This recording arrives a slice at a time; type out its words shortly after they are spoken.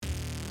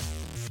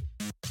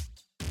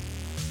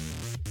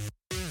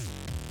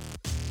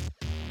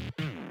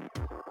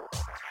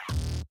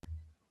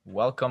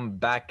Welcome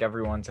back,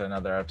 everyone, to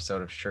another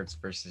episode of Shirts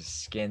versus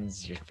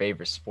Skins, your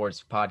favorite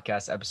sports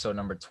podcast, episode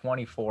number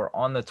 24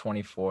 on the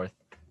 24th.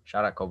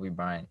 Shout out Kobe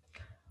Bryant.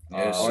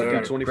 Yes, We sir.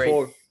 got a great,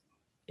 24.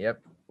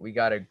 we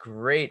got a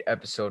great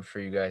episode for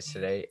you guys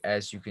today.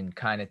 As you can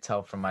kind of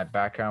tell from my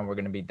background, we're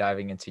going to be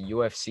diving into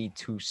UFC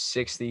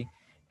 260,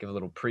 give a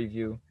little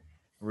preview,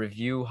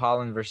 review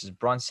Holland versus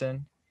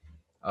Brunson,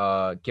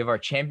 give our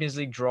Champions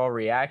League draw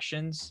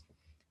reactions,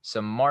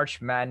 some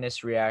March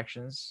Madness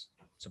reactions.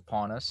 It's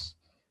upon us.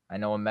 I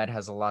know Ahmed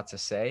has a lot to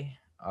say.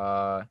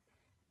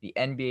 The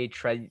NBA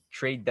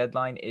trade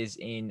deadline is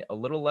in a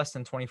little less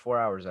than 24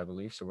 hours, I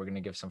believe. So we're going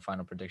to give some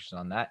final predictions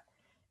on that.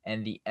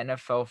 And the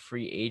NFL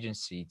free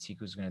agency,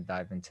 Tiku's going to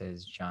dive into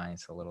his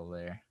Giants a little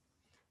there.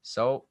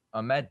 So,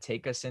 Ahmed,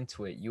 take us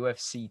into it.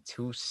 UFC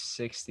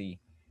 260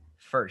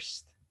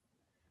 first.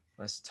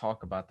 Let's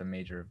talk about the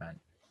major event.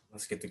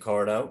 Let's get the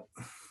card out.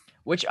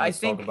 Which Let's I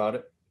think talk about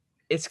it.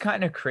 It's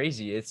kind of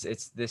crazy. It's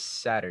this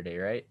Saturday,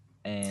 right?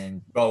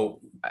 And Bro,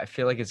 I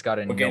feel like it's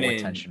gotten no getting-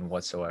 attention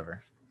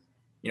whatsoever.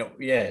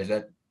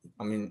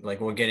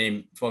 we're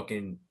getting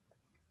fucking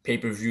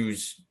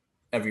pay-per-views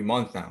every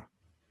month now.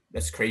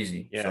 That's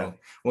crazy. Yeah. So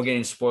we're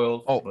getting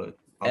spoiled. Oh, but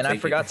And I take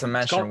it. forgot to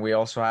mention, called- we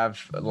also have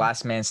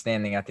Last Man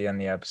Standing at the end of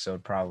the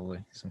episode,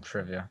 probably some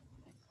trivia,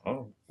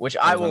 Oh, which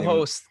I was will not even-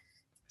 host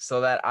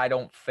so that I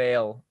don't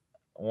fail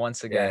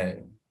once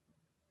again.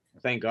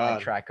 Thank My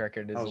God. track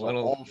record is That a was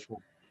little.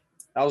 awful.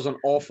 That was an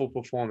awful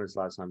performance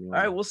last time. All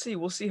right, we'll see.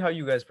 We'll see how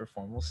you guys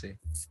perform. We'll see.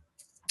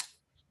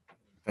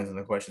 Depends on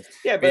the questions.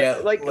 Yeah, but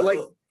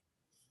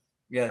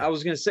Yeah, I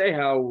was gonna say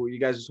how you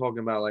guys are talking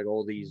about like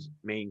all these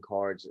main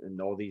cards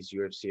and all these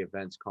UFC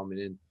events coming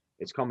in.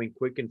 It's coming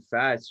quick and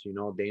fast. You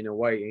know, Dana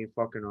White ain't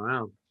fucking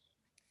around.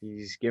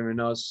 He's giving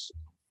us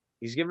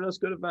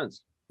good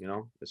events. You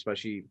know,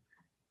 especially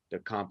the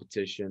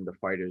competition, the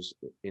fighters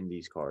in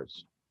these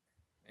cards.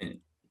 And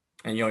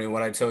Yoni,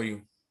 what I tell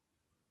you,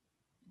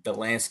 the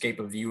landscape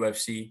of the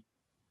UFC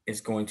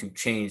is going to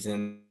change in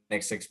the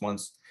next 6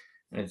 months.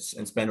 And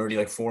it's been already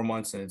like 4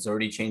 months and it's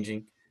already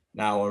changing.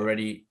 Now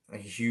already a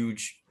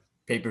huge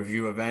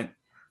pay-per-view event.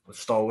 We'll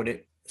start with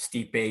it.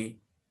 Stipe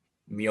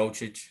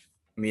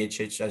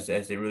Miocic,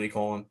 as they really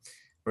call him,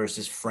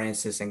 versus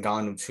Francis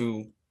Ngannou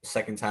 2.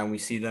 Second time we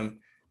see them.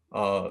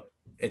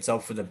 It's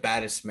up for the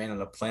baddest man on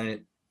the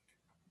planet.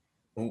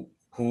 Who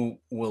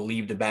will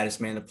leave the baddest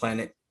man on the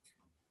planet?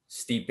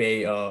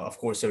 Stipe, of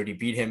course, already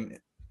beat him.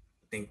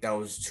 I think that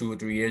was 2 or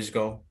 3 years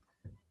ago.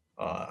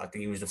 I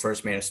think he was the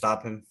first man to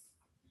stop him,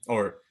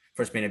 or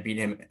first man to beat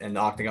him in the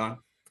octagon.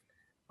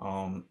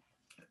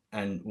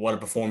 And what a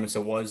performance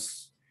it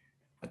was.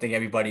 I think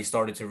everybody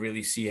started to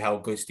really see how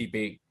good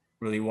Stipe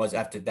really was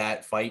after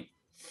that fight.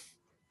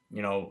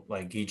 You know,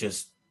 like he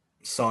just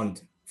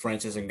sunned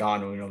Francis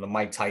Ngannou, the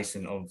Mike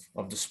Tyson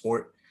of the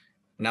sport.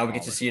 Now we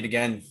get to see it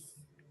again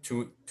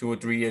 2 or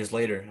 3 years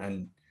later.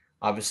 And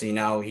obviously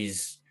now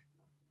he's,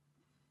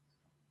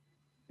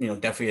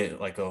 definitely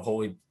like a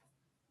wholly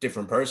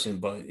different person,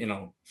 but,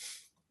 Well,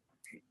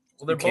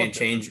 you can't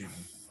change,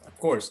 of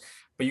course,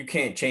 but you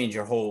can't change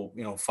your whole,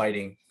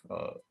 fighting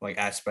like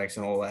aspects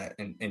and all that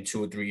in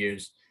 2 or 3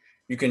 years.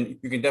 You can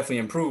definitely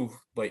improve,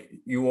 but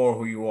you are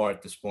who you are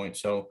at this point.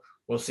 So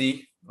we'll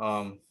see. I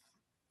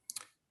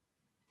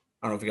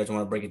don't know if you guys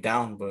want to break it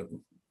down, but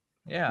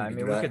Yeah, we I can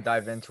mean, do we that. could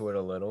dive into it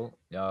a little.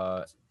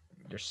 You're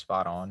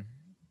spot on.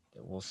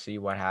 We'll see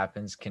what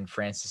happens. Can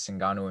Francis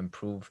Ngannou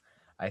improve?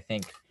 I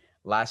think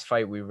last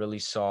fight we really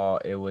saw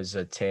it was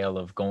a tale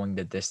of going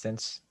the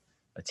distance,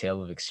 a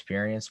tale of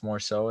experience more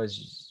so,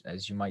 as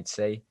you might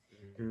say.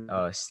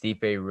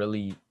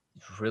 Stipe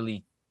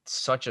really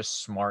such a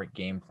smart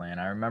game plan.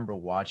 I remember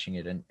watching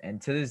it,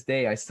 and to this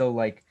day, I still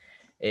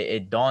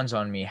it dawns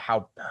on me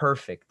how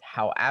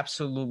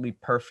absolutely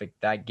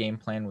perfect that game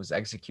plan was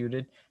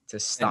executed to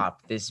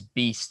stop this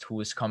beast who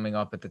was coming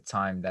up at the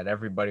time that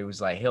everybody was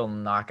like, he'll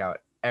knock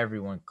out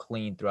everyone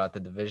clean throughout the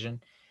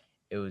division.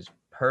 It was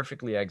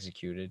perfectly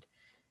executed.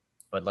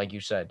 But like you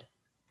said,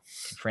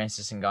 can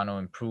Francis Ngannou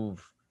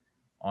improve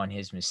on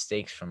his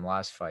mistakes from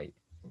last fight?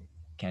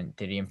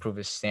 Did he improve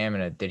his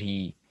stamina?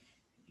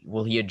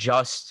 Will he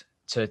adjust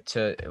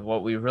to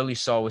what we really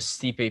saw was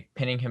Stipe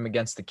pinning him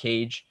against the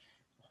cage,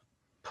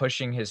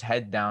 pushing his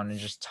head down and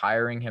just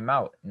tiring him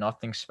out.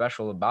 Nothing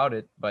special about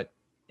it, but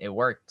it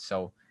worked.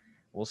 So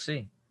we'll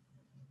see.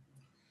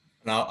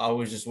 Now I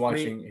was just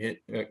watching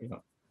it.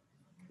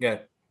 Yeah.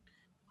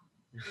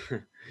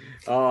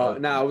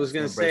 Now I was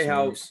gonna say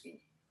how.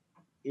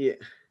 Yeah,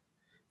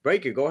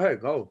 break it. Go ahead.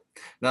 Go.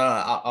 No,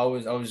 I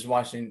was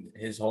watching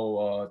his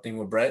whole thing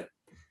with Brett,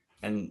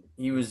 and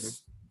he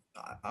was,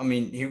 I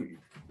mean, he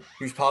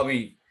was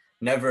probably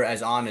never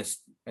as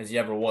honest as he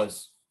ever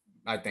was.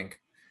 I think.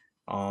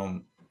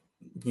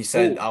 He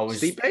said I was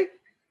Stipe?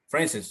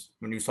 Francis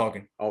when he was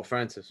talking. Oh,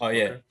 Francis. Oh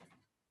yeah,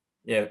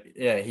 Okay.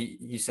 yeah.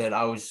 He said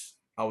I was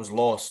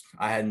lost.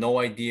 I had no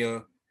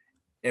idea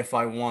if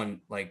I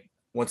won, like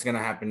what's gonna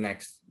happen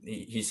next.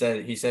 He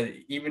said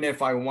even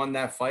if I won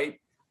that fight,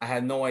 I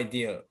had no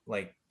idea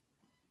like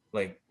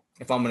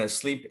if I'm gonna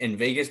sleep in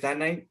Vegas that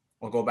night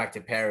or go back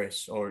to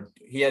Paris, or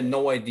he had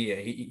no idea.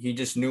 He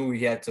just knew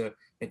he had to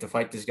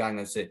fight this guy, and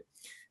that's it.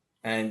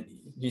 And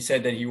he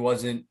said that he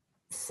wasn't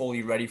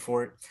fully ready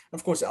for it.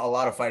 Of course, a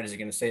lot of fighters are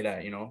gonna say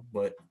that,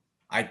 but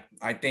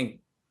I think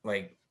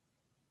like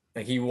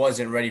he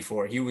wasn't ready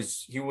for it. He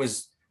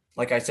was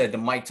like I said, the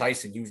Mike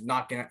Tyson. He was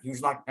knocking,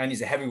 and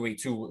he's a heavyweight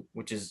too,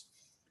 which is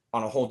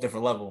on a whole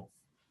different level.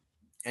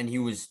 And he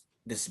was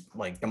this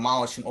like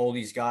demolishing all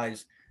these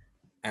guys,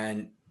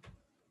 and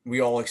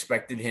we all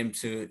expected him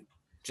to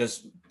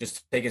just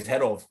take his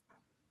head off,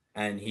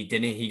 and he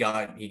didn't. He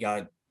got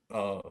I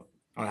don't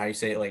know how you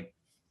say it, like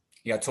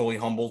he got totally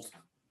humbled.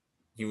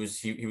 He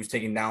was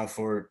taken down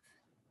for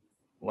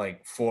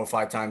like 4 or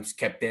 5 times,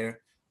 kept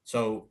there.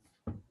 So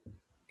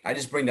I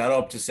just bring that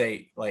up to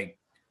say, like,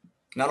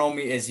 not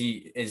only is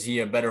he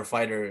a better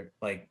fighter,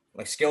 like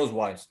skills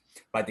wise,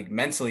 but I think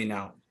mentally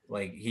now,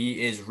 like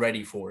he is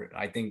ready for it.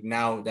 I think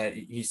now that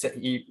he said,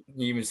 he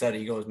even said it,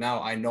 he goes,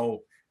 now I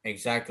know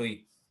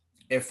exactly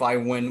if I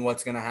win,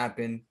 what's gonna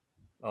happen,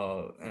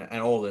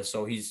 and all this.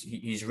 So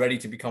he's ready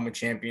to become a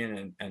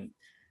champion, and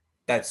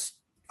that's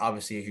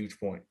obviously a huge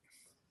point.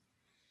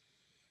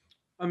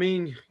 I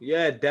mean,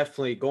 yeah,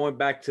 definitely. Going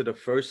back to the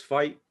first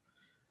fight,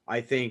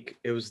 I think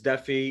it was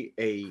definitely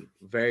a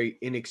very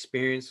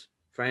inexperienced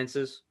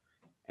Francis,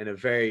 and a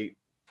very,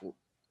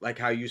 like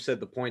how you said,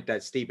 the point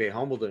that Stipe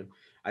humbled him.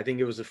 I think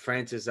it was a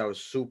Francis that was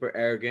super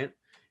arrogant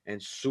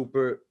and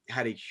super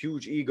had a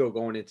huge ego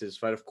going into this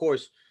fight. Of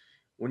course,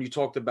 when you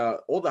talked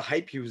about all the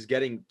hype he was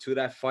getting to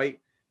that fight,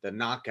 the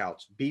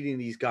knockouts, beating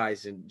these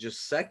guys in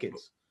just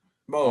seconds.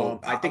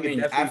 Bro, I think it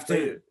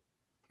definitely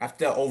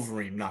after the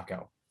Overeem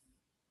knockout,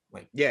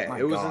 like, yeah,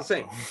 it was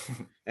insane.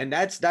 And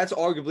that's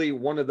arguably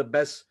one of the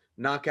best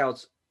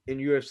knockouts in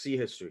UFC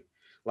history.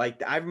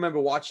 Like I remember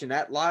watching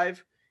that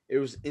live, it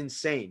was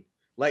insane.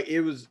 Like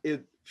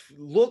it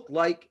looked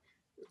like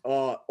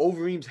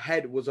Overeem's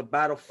head was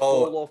about to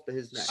fall off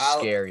his neck.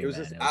 Scary. It was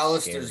man.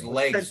 Alistair's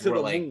legs were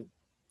like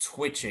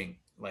twitching.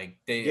 Like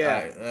they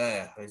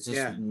it's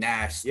just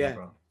nasty,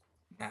 bro.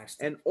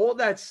 Nasty. And all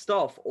that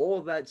stuff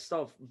was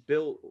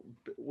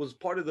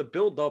part of the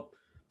build up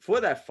for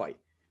that fight.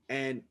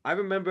 And I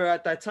remember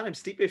at that time,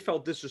 Stipe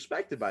felt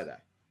disrespected by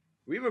that.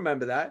 We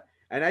remember that.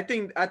 And I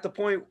think at the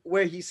point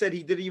where he said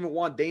he didn't even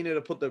want Dana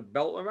to put the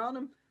belt around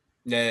him.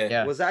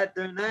 Yeah. Was that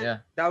during that? Yeah.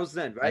 That was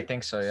then, right? I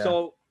think so, yeah.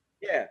 So,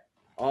 yeah.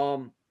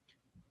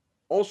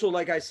 Also,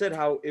 like I said,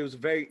 how it was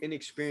very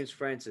inexperienced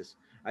Francis.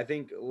 I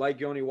think, like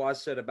Yoni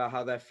Waz said about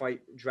how that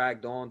fight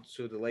dragged on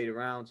to the later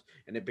rounds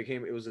and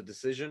it was a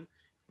decision.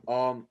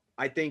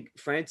 I think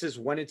Francis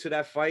went into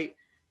that fight,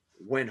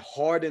 went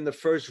hard in the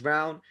first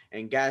round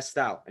and gassed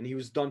out, and he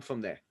was done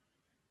from there.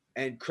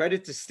 And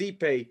credit to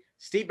Stipe.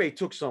 Stipe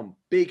took some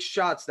big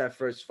shots that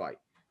first fight.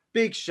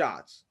 Big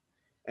shots.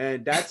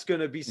 And that's going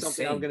to be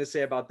something I'm going to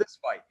say about this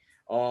fight.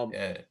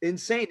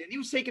 Insane. And he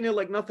was taking it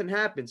like nothing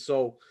happened.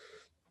 So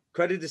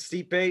credit to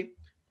Stipe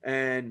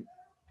and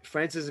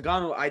Francis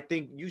Ngannou. I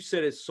think you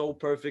said it so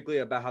perfectly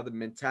about how the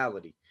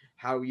mentality,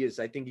 how he is.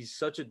 I think he's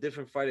such a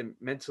different fighter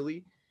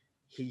mentally.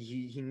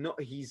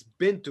 He's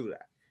been through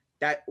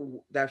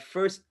that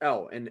first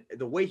L, and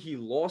the way he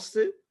lost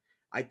it,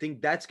 I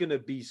think that's going to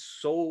be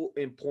so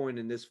important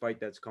in this fight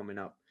that's coming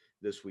up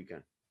this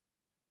weekend.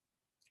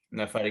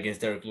 And that fight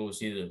against Derek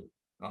Lewis either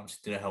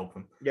didn't help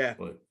him. Yeah.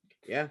 But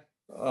yeah.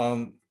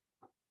 I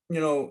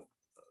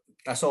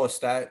saw a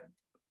stat.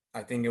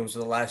 I think it was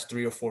the last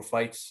 3 or 4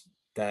 fights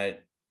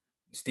that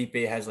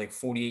Stipe has like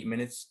 48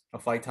 minutes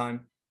of fight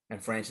time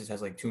and Francis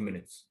has like 2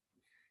 minutes.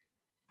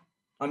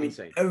 I mean,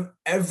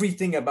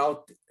 everything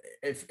about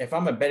if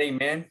I'm a betting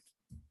man,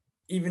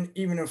 even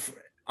if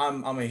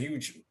I'm a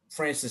huge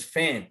Francis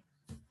fan,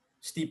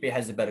 Stipe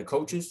has the better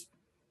coaches.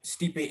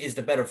 Stipe is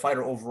the better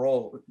fighter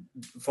overall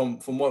from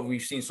what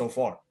we've seen so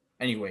far.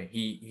 Anyway,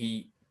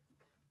 he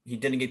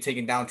didn't get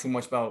taken down too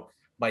much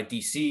by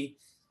DC.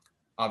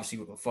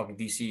 Obviously, fucking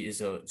DC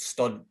is a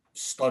stud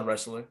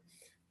wrestler.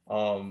 He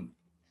can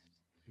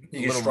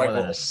little strike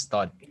more than a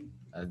stud.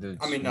 I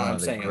mean, no, I'm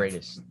saying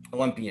greatest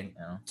Olympian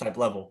type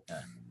level.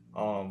 Yeah.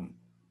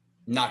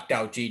 Knocked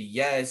out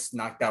JDS,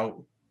 knocked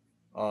out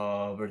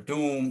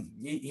Verdum.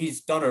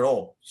 He's done it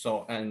all.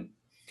 So, and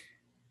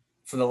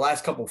for the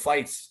last couple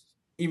fights,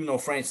 even though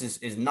Francis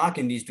is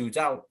knocking these dudes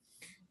out,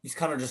 he's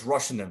kind of just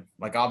rushing them.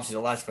 Like obviously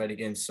the last fight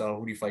against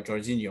who do you fight?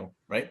 Jairzinho,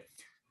 right?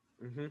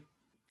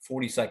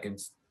 40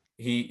 seconds.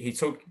 He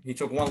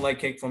took one leg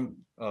kick from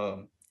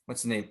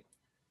what's his name?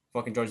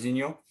 Fucking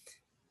Jairzinho.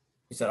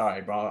 He said, "All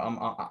right,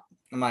 bro,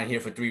 I'm not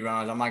here for 3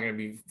 rounds. I'm not gonna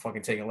be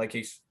fucking taking leg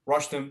kicks."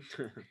 Rushed him,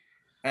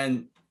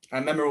 and I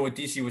remember what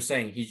DC was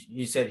saying.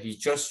 He said he's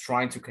just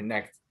trying to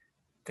connect,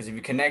 because if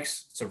he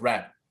connects, it's a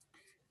wrap.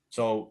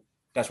 So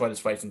that's why this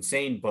fight's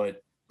insane.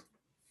 But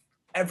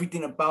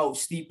everything about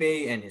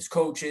Stipe and his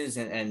coaches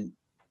and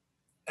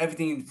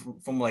everything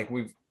from like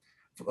we've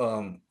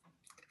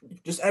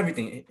just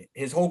everything,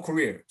 his whole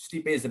career,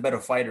 Stipe is the better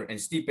fighter, and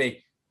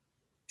Stipe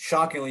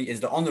shockingly is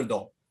the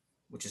underdog,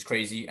 which is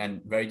crazy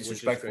and very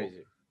disrespectful.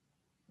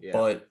 Yeah.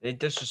 But They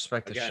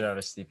disrespect the Again. shit out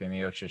of Stipe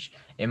Miocic.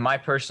 In my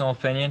personal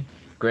opinion,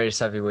 greatest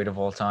heavyweight of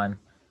all time.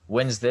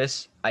 Wins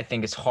this, I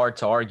think it's hard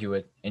to argue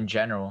it in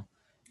general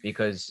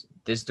because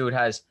this dude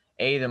has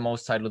A, the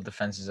most title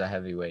defenses at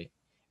heavyweight.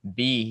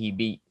 B, he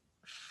beat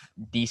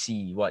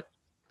DC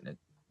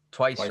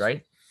twice, twice.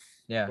 right?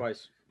 Yeah.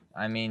 Twice.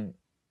 I mean,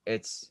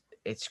 it's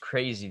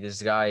crazy.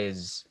 This guy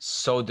is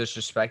so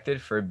disrespected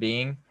for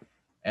being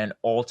an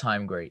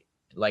all-time great.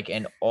 Like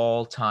an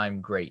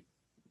all-time great.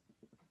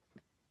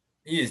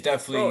 He is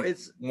definitely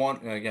it's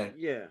one again.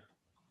 Yeah.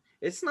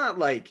 It's not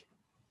like,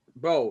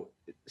 bro,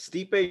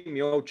 Stipe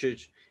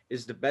Miocic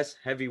is the best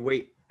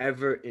heavyweight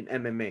ever in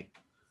MMA.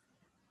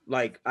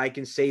 Like, I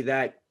can say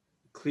that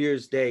clear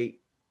as day.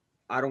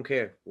 I don't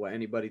care what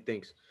anybody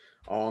thinks.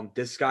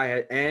 This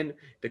guy and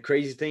the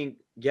crazy thing,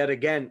 yet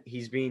again,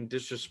 he's being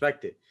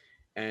disrespected,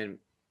 and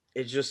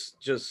it's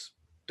just,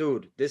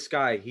 dude, this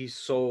guy, he's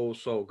so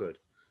good,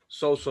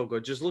 so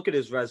good. Just look at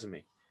his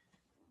resume.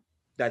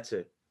 That's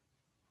it.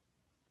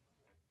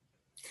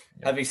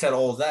 Having said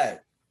all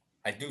that,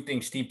 I do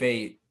think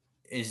Stipe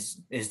is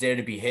there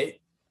to be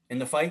hit in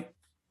the fight,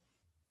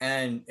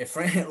 and if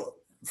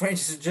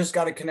Francis just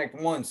got to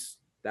connect once.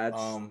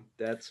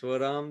 That's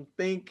what I'm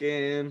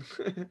thinking.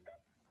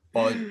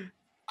 But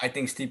I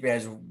think Stipe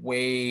has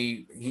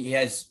he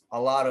has a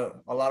lot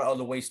of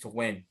other ways to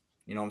win.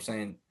 You know what I'm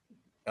saying?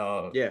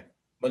 Yeah.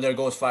 Whether it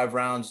goes 5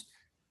 rounds,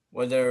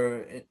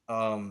 whether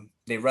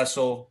they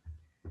wrestle,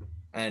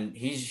 and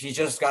he's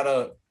just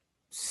gotta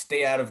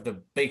stay out of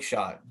the big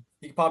shot.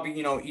 He could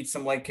probably eat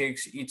some leg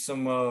kicks, eat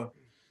some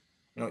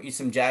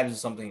jabs or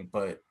something.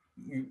 But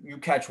you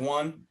catch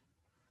one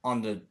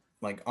on the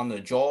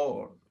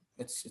jaw,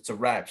 it's a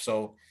wrap.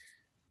 So,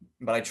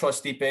 but I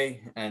trust Stipe,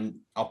 and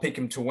I'll pick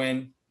him to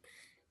win.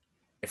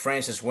 If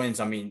Francis wins,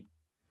 I mean,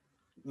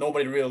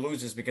 nobody really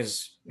loses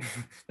because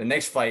the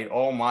next fight,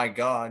 oh my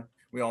God,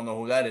 we all know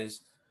who that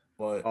is.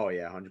 But oh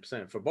yeah,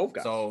 100% for both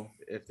guys. So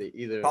if they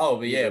either but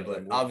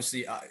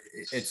obviously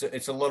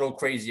it's a little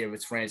crazy if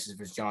it's Francis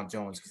versus John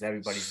Jones because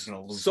everybody's just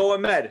gonna lose. So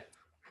Ahmed,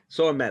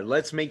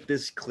 let's make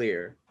this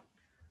clear.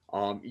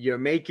 You're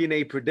making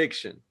a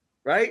prediction,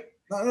 right?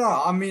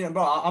 No. I mean,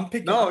 bro, I'm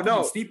picking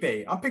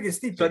Stipe. I'm picking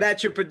Stipe. So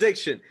that's your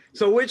prediction.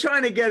 So we're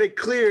trying to get it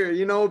clear,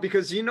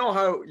 because you know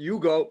how you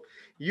go.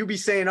 You be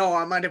saying, "Oh,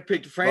 I might have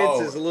picked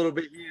Francis a little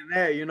bit here and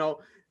there,"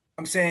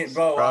 I'm saying,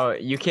 bro,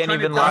 you can't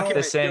even lock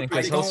this in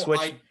because he'll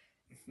switch.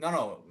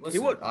 No.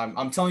 Listen,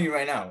 I'm telling you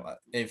right now.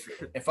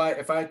 If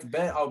I had to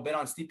bet, I'll bet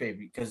on Stipe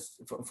because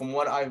from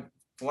what I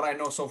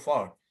know so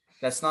far,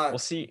 that's not. We'll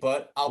see.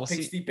 But I'll pick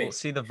Stipe. We'll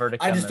see the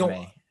verdict. I just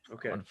MMA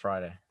don't. On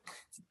Friday.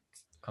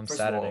 Come First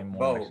Saturday of all,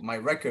 morning. bro, my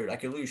record. I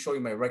can literally show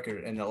you my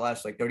record in the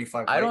last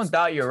 35. I don't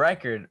doubt your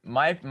record.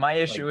 My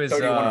issue is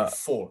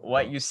 31-4,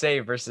 what you say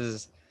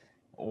versus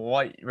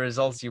what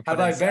results you put Have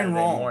in I been Saturday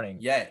wrong morning.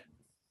 yet?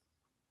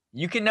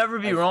 You can never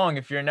be wrong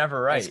if you're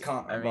never right.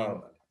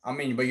 I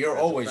mean, but you're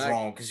always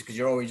wrong because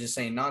you're always just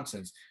saying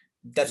nonsense.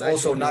 That's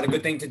also not a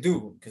good thing to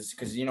do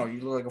because you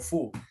look like a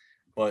fool.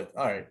 But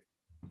all right,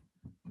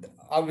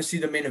 obviously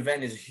the main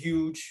event is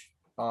huge.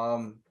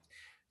 Some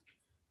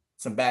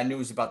bad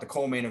news about the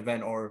co-main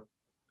event, or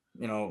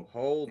it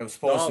was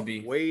supposed to be.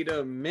 Wait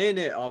a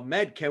minute,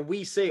 Ahmed. Can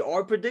we say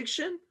our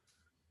prediction?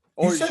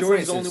 Or is yours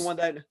Francis. the only one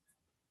that?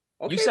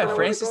 Okay, you said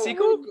Francis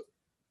Tico?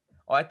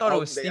 Oh, I thought it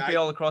was Stipe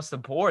all across the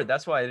board.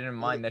 That's why I didn't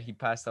mind that he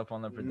passed up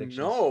on the predictions.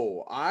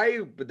 No,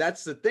 but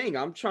that's the thing.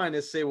 I'm trying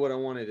to say what I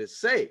wanted to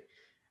say.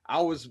 I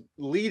was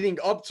leading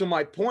up to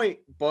my point,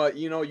 but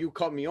you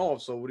cut me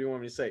off. So what do you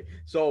want me to say?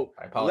 So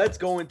let's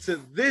go into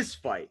this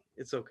fight.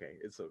 It's okay.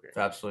 It's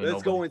absolutely.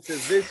 Let's go into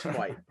this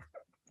fight.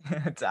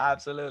 It's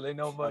absolutely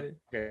nobody.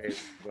 Okay,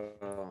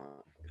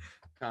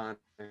 Connor.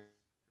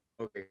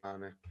 Okay,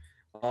 Connor.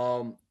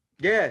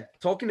 Yeah,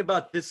 talking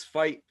about this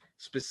fight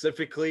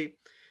specifically,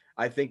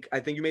 I think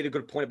you made a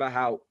good point about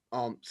how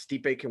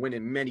Stipe can win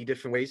in many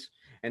different ways.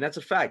 And that's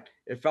a fact.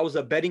 If I was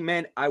a betting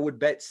man, I would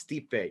bet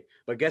Stipe.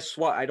 But guess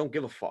what? I don't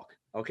give a fuck.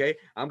 Okay?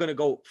 I'm going to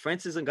go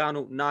Francis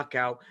Ngannou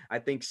knockout. I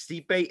think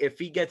Stipe, if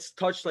he gets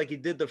touched like he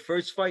did the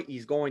first fight,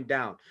 he's going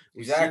down.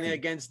 We've seen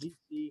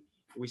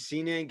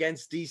it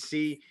against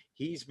DC.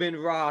 He's been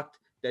rocked.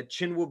 That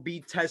chin will be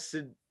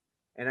tested.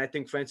 And I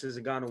think Francis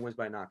Ngannou wins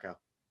by knockout.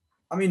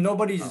 I mean,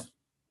 nobody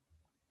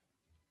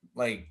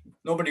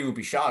would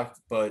be shocked.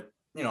 But,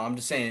 I'm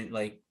just saying,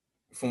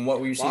 from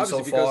what we've seen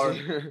so far,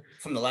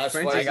 from the last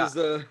fight,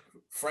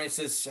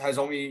 Francis has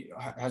only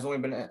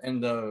been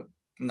in the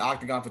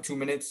octagon for 2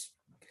 minutes.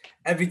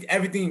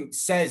 Everything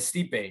says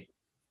Stipe,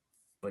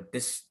 but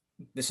this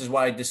is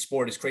why this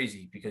sport is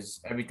crazy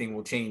because everything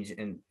will change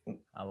in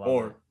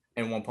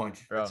one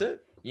punch. Bro, that's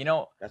it.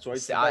 That's why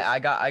I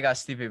got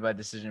Stipe by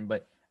decision.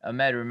 But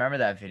Ahmed, remember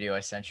that video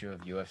I sent you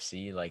of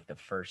UFC, it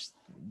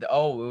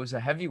was a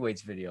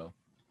heavyweights video,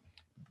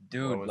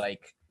 dude.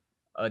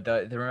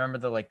 Remember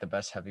the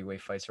best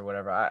heavyweight fights or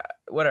whatever.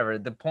 Whatever.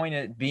 The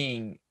point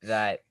being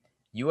that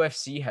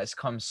UFC has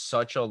come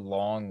such a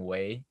long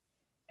way,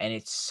 and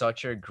it's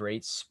such a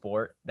great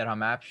sport that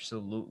I'm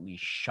absolutely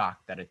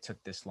shocked that it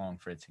took this long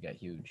for it to get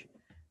huge.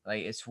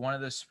 Like it's one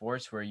of those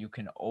sports where you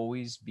can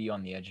always be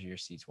on the edge of your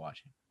seats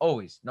watching.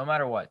 Always, no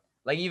matter what.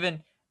 Like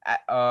even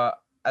at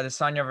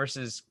Adesanya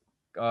versus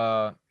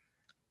uh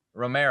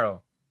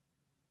Romero,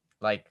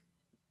 like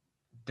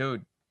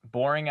dude,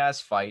 boring ass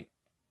fight,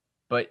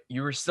 but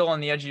you were still on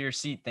the edge of your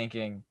seat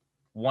thinking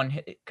one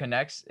hit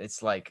connects,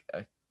 it's like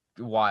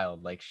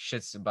wild, like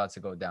shit's about to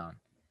go down.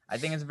 I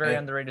think it's a very Yeah.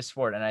 underrated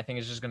sport, and I think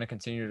it's just going to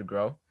continue to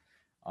grow.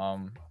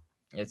 Um,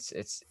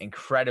 it's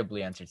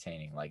incredibly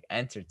entertaining, like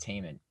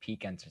entertainment,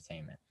 peak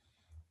entertainment.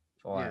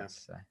 That's all I have Yeah, to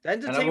say. the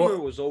And I entertainment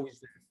will. was always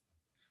there.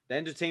 The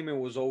entertainment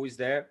was always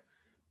there,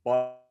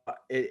 but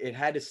it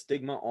had a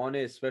stigma on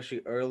it,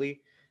 especially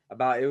early.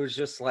 About it was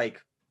just like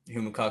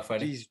Human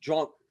cockfighting. these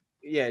drunk,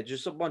 yeah,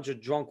 just a bunch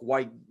of drunk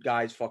white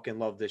guys fucking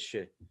love this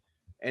shit,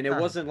 and it Huh.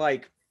 wasn't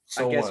like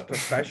I So guess what?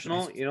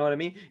 professional. You know what I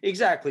mean?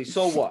 Exactly.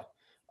 So what?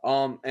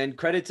 And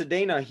credit to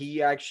Dana,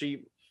 he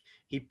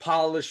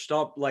polished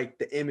up like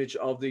the image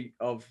of the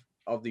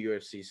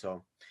UFC.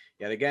 So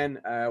yet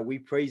again, we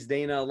praise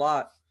Dana a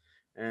lot,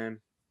 and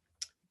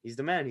he's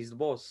the man. He's the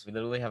boss. We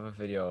literally have a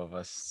video of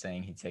us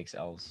saying he takes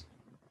L's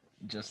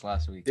just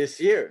last week. This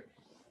year,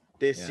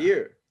 this Yeah.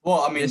 year.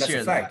 Well, I mean, This that's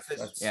year, a though. fact.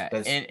 Yeah,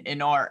 That's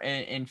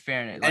in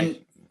fairness, and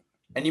like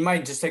and he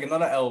might just take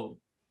another L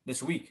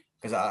this week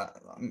because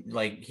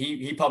like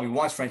he probably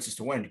wants Francis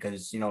to win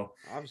because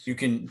Obviously, you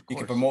can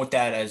course. promote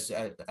that as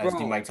the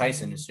Bro. Mike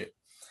Tyson and shit.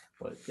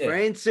 But yeah,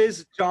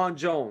 Francis John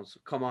Jones.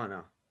 Come on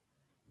now.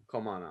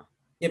 Come on now.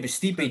 yeah, but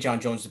Stipe John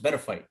Jones is a better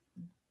fight.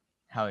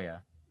 hell yeah,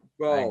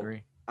 Bro, I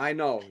agree. I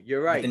know.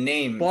 You're But right. the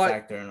name But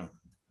factor, no.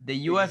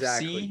 The UFC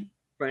exactly. has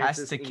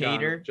Francis to Ngannou,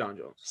 cater. John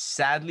Jones.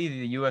 Sadly,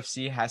 the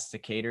UFC has to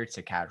cater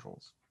to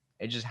casuals.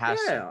 It just has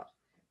to. Yeah.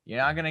 You're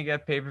not gonna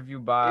get pay-per-view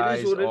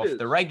buys what it off is.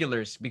 the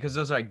regulars because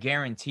those are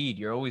guaranteed.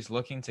 You're always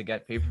looking to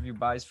get pay-per-view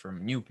buys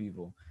from new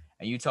people,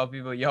 and you tell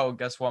people, "Yo,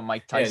 guess what?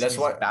 Mike Yeah, Tyson's that's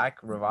why- back,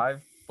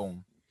 revive,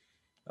 boom,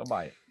 they'll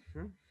buy it."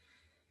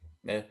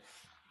 Yeah.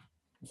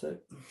 That's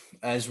it.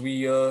 As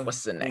we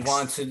What's the move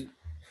on next?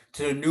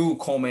 to the new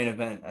co-main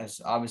event,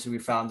 as obviously we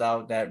found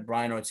out that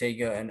Brian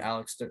Ortega and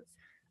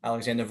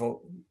Alexander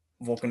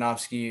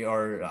Volkanovski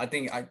are I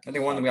think one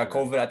of them got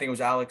COVID. I think it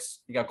was Alex.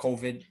 He got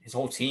COVID. His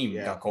whole team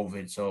Yeah. got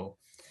COVID. So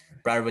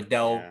Brad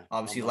Riddell, Yeah,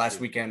 obviously unlucky. last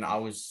weekend I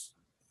was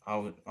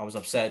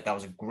upset. That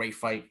was a great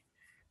fight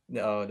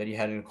that he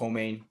had in the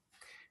co-main.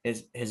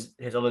 His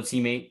other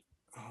teammate,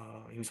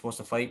 he was supposed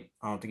to fight.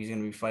 I don't think he's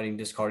gonna be fighting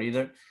this card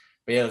either.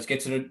 But yeah, let's get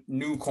to the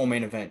new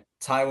co-main event.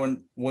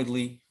 Tyron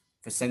Woodley,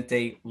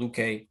 Vicente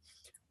Luque,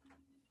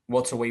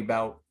 welterweight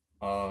bout.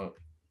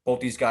 Both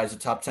these guys are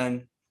top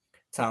 10.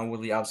 Tyron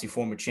Woodley, obviously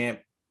former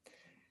champ.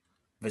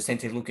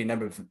 Vicente Luque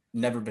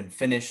never been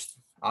finished.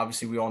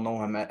 Obviously, we all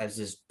know him as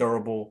this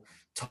durable,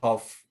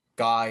 tough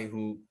guy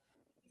who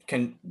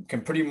can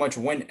pretty much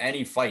win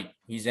any fight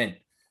he's in.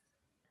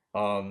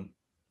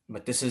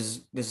 But this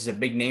is a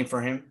big name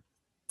for him.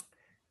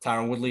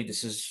 Tyron Woodley,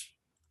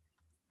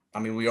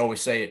 we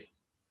always say it.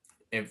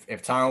 If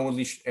Tyron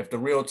Woodley, if the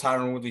real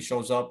Tyron Woodley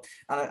shows up,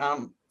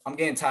 I'm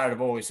getting tired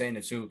of always saying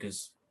it too,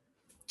 because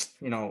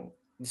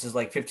this is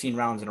like 15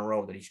 rounds in a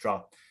row that he's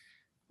dropped.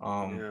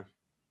 Yeah.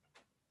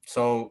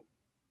 So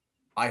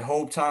I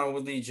hope Tyron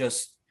Woodley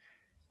just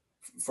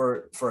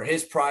for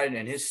his pride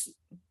and his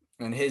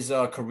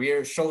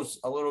career shows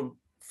a little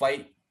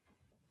fight.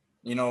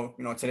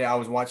 Today I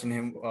was watching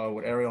him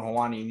with Ariel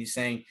Helwani, and he's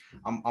saying,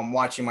 I'm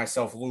watching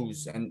myself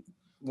lose, and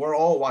we're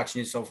all watching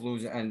yourself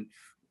lose, and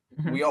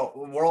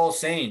we're all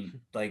saying,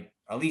 like,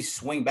 at least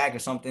swing back or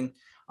something.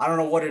 I don't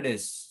know what it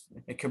is.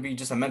 It could be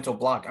just a mental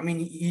block. I mean,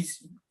 he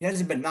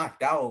hasn't been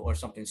knocked out or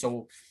something,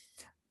 so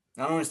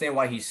I don't understand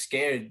why he's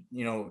scared.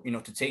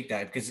 To take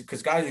that,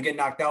 because guys who get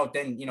knocked out,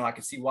 then I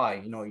can see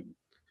why.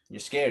 You're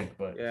scared,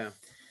 but Yeah.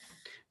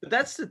 But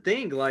that's the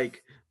thing.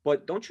 Like,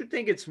 but don't you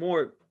think it's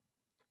more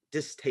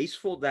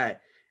distasteful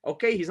that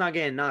okay, he's not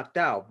getting knocked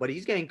out, but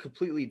he's getting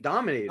completely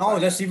dominated? Oh, by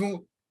that's that.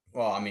 even.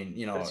 Well, I mean,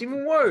 That's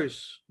even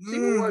worse. It's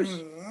even worse.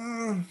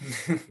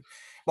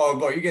 Well,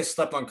 bro, you get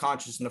slept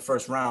unconscious in the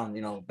first round.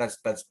 That's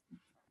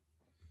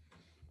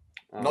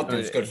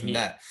nothing's good from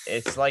that.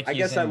 It's like I he's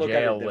guess I in look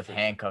at it jail with different.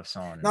 handcuffs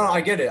on. No, bro.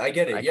 I get it. I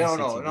Yeah, can see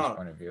no. TV's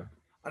point of view.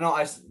 I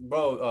know.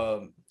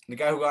 Bro, the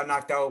guy who got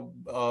knocked out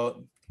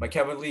by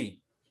Kevin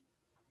Lee.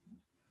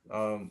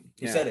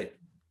 He said it.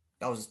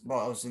 That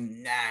was a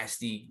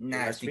nasty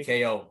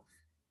KO.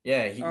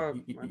 Yeah,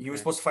 he was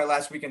supposed to fight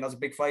last weekend. That was a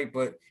big fight,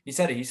 but he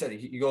said it.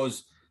 He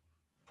goes,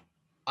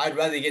 I'd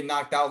rather get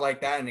knocked out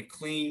like that in a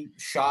clean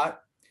shot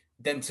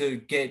than to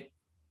get,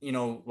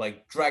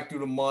 like dragged through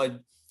the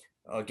mud,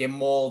 get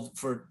mauled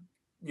for,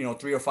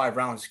 3 or 5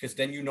 rounds, because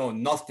then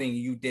nothing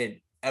you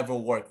did ever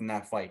worked in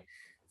that fight.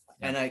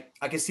 Yeah. And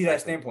I can see that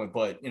standpoint,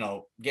 but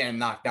getting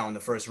knocked down in the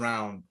first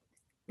round,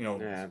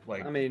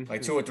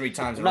 like 2 or 3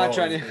 times in a row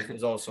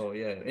is also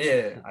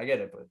yeah, I get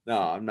it, but no,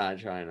 I'm not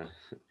trying to.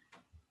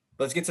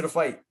 Let's get to the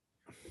fight.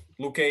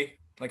 Luque,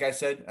 like I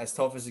said, as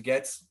tough as it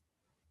gets.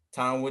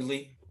 Tyron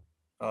Woodley,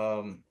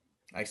 I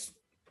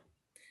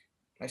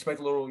expect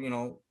a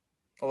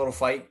little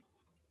fight.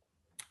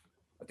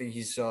 I think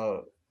he's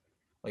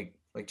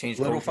like change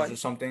Little coaches fight? or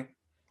something.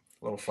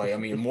 Little fight. I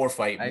mean, more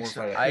fight. More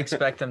fight. I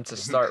expect him to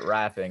start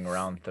rapping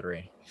round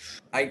 3.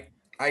 I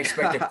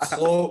expect a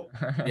close.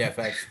 Yeah,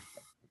 facts.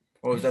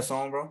 What was that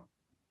song, bro?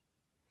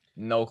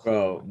 No clue.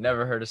 Bro.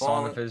 Never heard a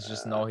song of Falling, his.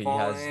 Just know he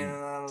falling has in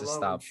out of to love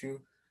stop. with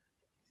you.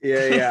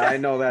 Yeah, I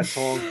know that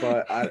song,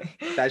 but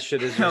that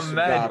shit is just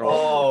Man, god awful.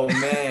 Oh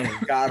man,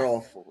 God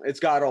awful. It's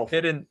god awful.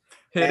 hidden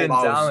And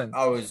talent.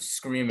 I was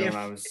screaming If-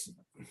 when I was.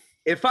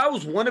 If I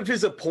was one of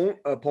his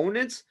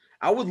opponents,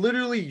 I would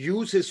literally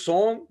use his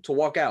song to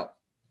walk out.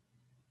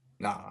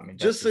 Nah, I mean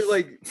Just to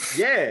like,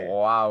 yeah,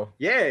 Wow.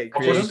 yeah,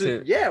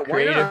 Creative, yeah. Why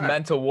creative not?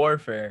 mental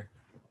warfare.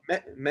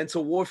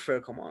 Mental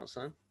warfare. Come on,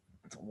 son.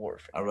 Mental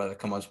warfare. I'd rather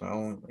come on to my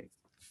own like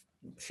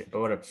shit,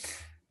 but whatever.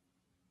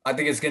 I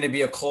think it's gonna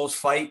be a close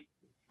fight.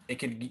 It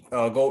could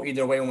go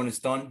either way when it's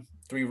done.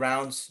 3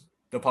 rounds.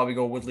 They'll probably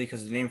go Woodley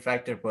because of the name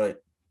factor,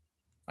 but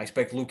I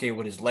expect Luque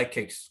with his leg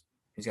kicks.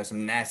 He's got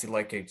some nasty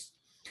leg kicks.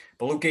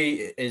 But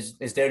Luque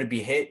is there to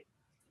be hit.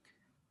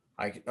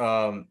 I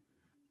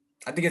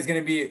think it's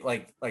gonna be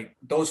like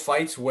those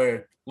fights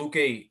where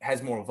Luque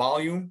has more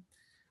volume,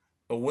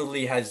 but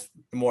Woodley has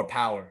more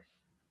power.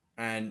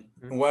 And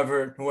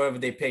whoever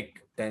they pick,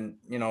 then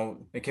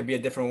it could be a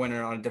different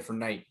winner on a different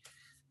night.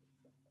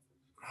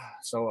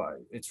 So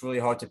it's really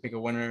hard to pick a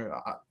winner.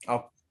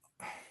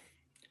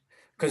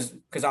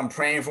 Because I'm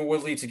praying for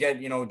Woodley to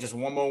get just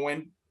one more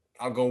win.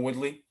 I'll go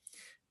Woodley,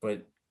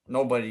 but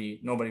nobody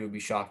would be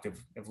shocked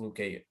if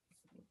Luque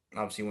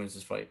obviously wins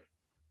this fight.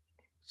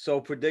 So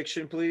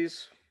prediction,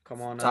 please.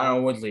 Come on now.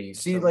 Tyron Woodley.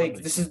 See, like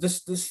Woodley.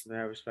 this. Yeah,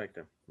 I respect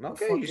him.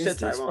 Okay, you said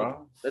Tyron.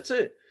 Bro?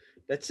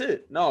 That's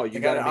it. No, you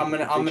got. got.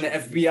 I'm in an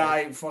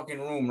FBI fucking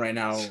room right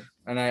now,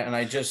 and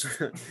I just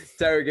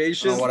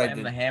interrogation. what I Slam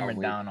did. the hammer I'm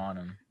weak. down on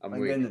him. I'm My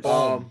weak.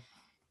 goodness.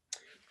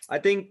 I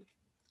think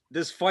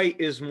this fight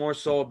is more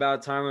so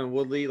about Tyron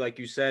Woodley, like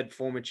you said,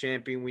 former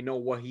champion. We know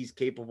what he's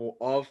capable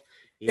of.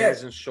 He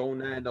hasn't shown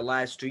that in the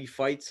last 3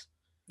 fights,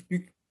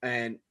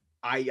 and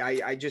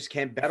I just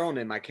can't bet on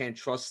him. I can't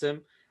trust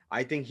him.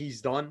 I think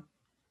he's done.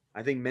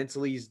 I think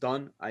mentally he's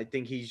done. I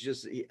think he's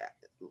just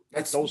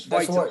those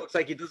fights. It looks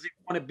like he doesn't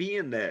even want to be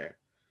in there.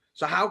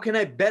 So how can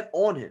I bet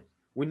on him?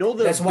 We know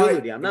the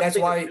ability. I'm not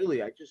saying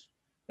ability.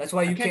 That's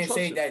why you can't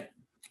say that.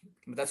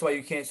 That's why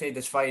you can't say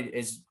this fight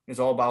is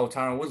all about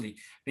Tyron Woodley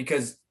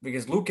because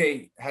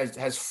Luque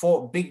has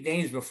fought big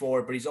names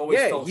before, but he's always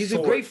felt he's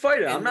short a great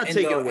fighter. I'm not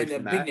taking away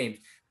from the big names.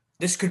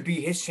 This could be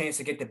his chance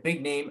to get the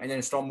big name and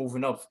then start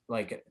moving up,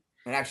 and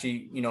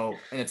actually, in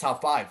the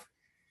top 5.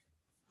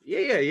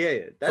 Yeah.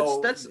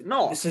 That's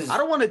no. I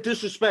don't want to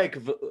disrespect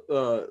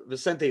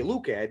Vicente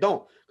Luque. I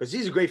don't, because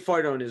he's a great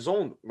fighter on his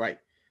own right.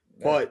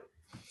 But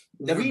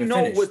we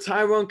know what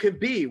Tyron can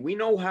be. We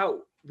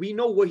know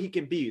what he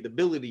can be. The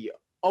ability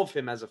of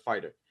him as a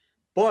fighter.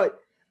 But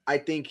I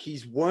think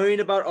he's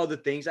worrying about other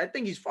things. I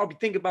think he's probably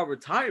thinking about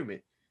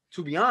retirement.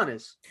 To be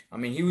honest, I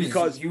mean, he was.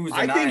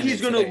 I think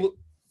he's gonna.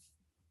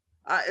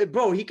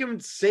 Bro, he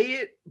can say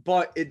it,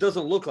 but it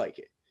doesn't look like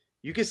it.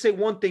 You can say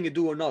one thing and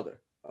do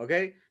another.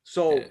 Okay,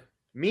 so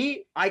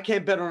I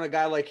can't bet on a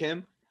guy like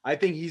him. I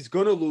think he's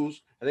gonna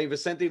lose. I think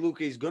Vicente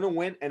Luque is gonna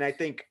win, and I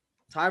think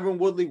Tyron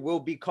Woodley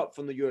will be cut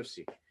from the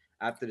UFC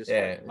after this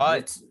fight.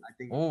 But I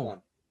think he's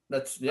won.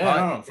 That's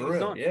for real.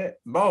 Done. Yeah,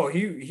 bro,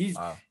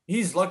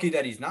 he's lucky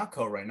that he's not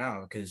cut right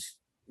now because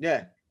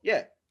yeah,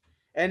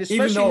 and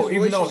even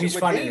though he's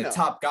fighting the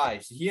top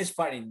guys, he is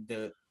fighting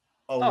the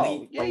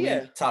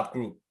elite top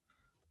group.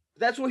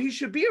 That's what he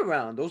should be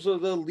around. Those are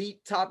the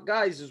elite top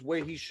guys is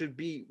where he should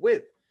be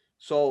with.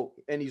 So,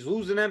 and he's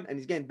losing them and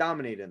he's getting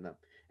dominated in them.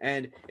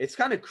 And it's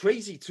kind of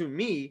crazy to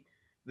me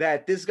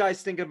that this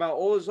guy's thinking about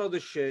all this other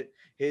shit,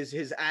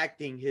 his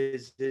acting,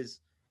 his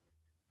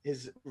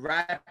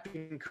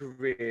rapping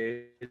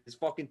career, his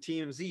fucking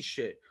TMZ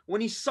shit, when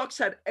he sucks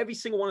at every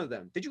single one of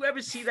them. Did you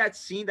ever see that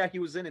scene that he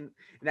was in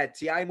that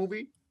T.I.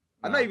 movie?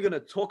 No. I'm not even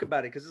going to talk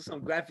about it because it's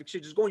some graphic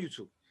shit. Just go on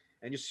YouTube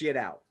and you see it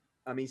out.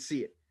 See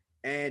it.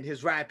 And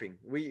his rapping.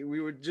 We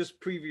were just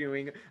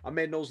previewing.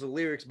 Ahmed knows the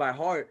lyrics by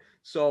heart.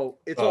 So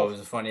it's it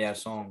was a funny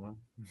ass song,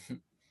 man.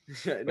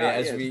 It's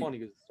funny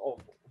because it's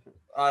awful.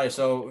 All right,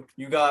 so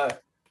you got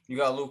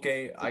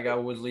Luque, I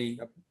got Woodley.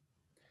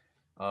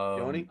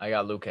 I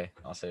got Luque.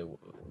 I'll say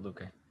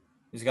Luque.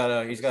 He's got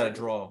a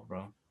draw,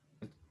 bro.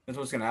 That's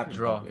what's gonna happen.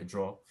 Draw. A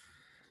draw.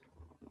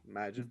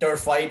 Imagine. Third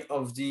fight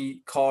of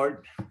the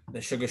card. The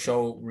Sugar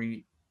Show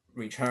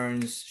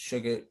returns.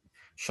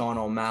 Sean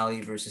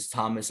O'Malley versus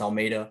Thomas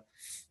Almeida.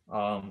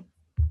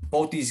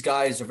 Both these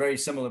guys are very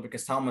similar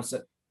because Thomas,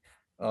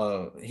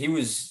 he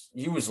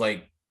was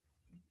like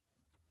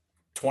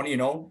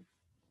 20-0.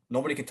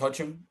 Nobody could touch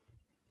him.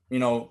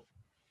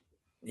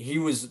 He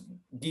was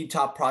the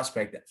top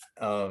prospect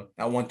at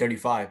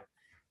 135.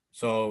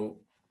 So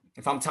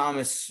if I'm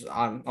Thomas,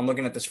 I'm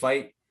looking at this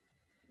fight.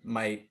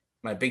 My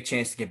big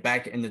chance to get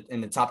back in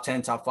the top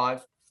 10, top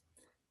 5.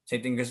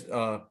 Same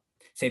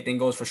thing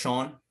goes for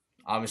Sean.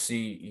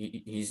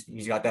 Obviously,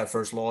 he's got that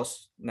first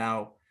loss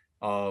now.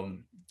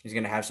 He's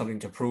gonna have something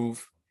to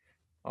prove,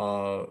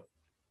 and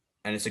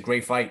it's a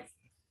great fight.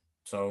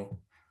 So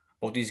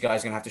Both these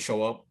guys gonna have to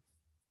show up.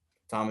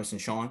 Thomas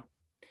and Sean.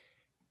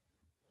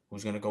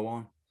 Who's gonna go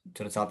on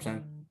to the top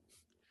 10?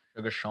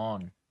 Sugar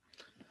Sean.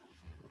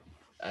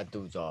 That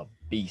dude's a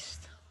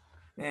beast.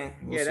 We'll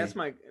Yeah, see.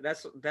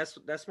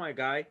 that's my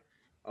guy.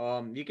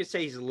 You could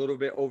say he's a little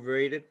bit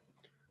overrated,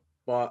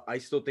 but I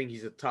still think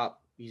he's a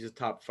top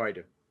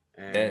fighter.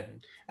 And Yeah,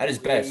 at his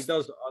he best.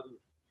 does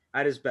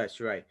at his best,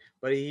 right?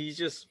 But he's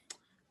just,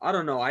 I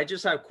don't know. I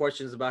just have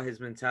questions about his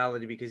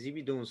mentality because he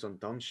be doing some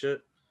dumb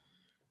shit.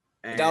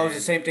 And That was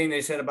the same thing they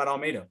said about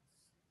Almeida.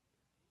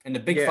 In the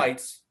big Yeah,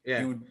 fights, yeah.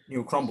 he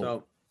would crumble.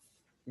 So,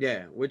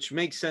 yeah, which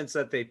makes sense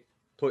that they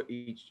put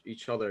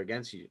each other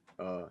against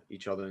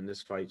each other in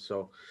this fight.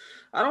 So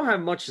I don't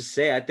have much to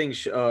say. I think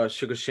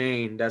Sugar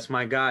Shane, that's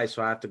my guy,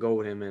 so I have to go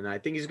with him. And I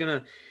think he's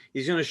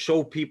gonna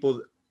show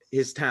people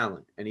his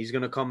talent, and he's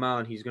gonna come out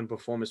and he's gonna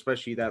perform,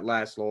 especially that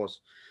last loss,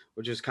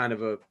 which is kind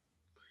of a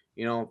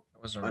It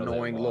wasn't really a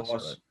annoying loss,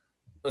 loss.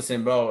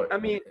 Listen, bro. I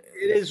mean,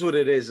 it is what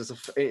it is.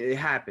 It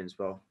happens,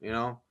 bro. You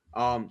know.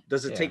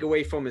 Does it take Yeah.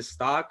 away from his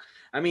stock?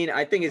 I mean,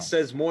 I think it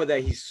says more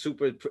that he's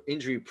super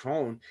injury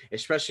prone,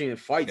 especially in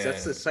fights.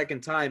 That's the Yeah.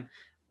 second time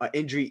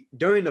injury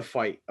during the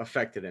fight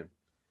affected him.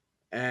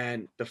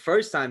 And the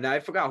first time, now I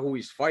forgot who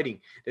he's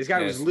fighting. This guy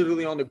was Yes.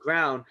 literally on the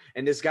ground,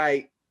 and this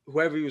guy,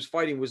 whoever he was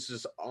fighting, was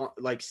just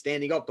like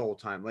standing up the whole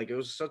time. Like, it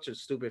was such a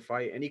stupid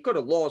fight, and he could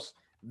have lost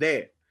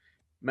there.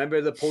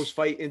 Remember the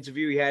post-fight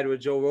interview he had with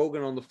Joe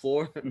Rogan on the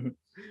floor? Mhm.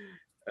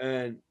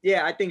 And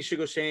yeah, I think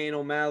Sugar Shane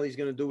O'Malley's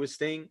gonna do his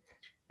thing,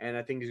 and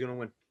I think he's gonna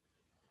win.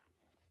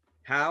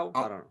 How?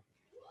 I don't know.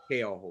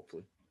 KO,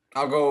 hopefully.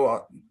 I'll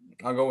go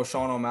with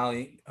Sean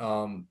O'Malley.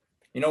 You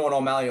know what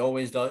O'Malley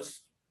always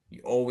does?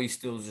 He always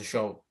steals the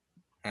show,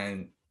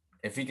 and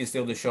if he can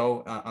steal the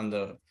show on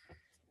the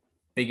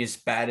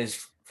biggest,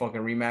 baddest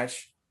fucking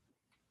rematch,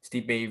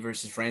 Stipe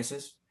versus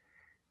Francis,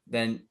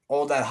 then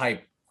all that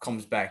hype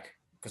comes back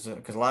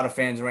because a lot of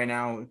fans right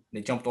now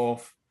they jumped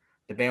off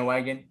the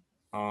bandwagon.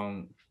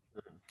 And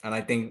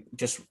I think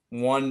just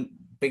one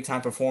big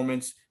time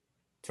performance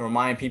to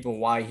remind people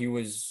why he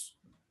was,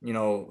 I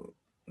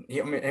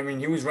mean,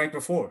 he was ranked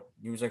before.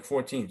 He was like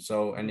 14.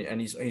 So and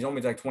he's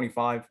only like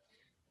 25.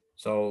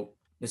 So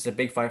this is a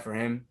big fight for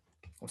him.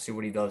 We'll see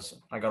what he does.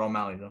 I got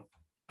O'Malley though.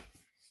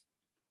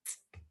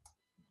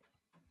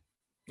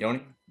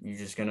 Yoni, you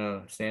just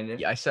gonna stand there?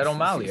 Yeah, I said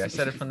O'Malley. I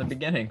said it from the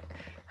beginning.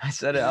 I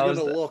said it. He's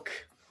gonna look.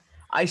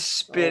 I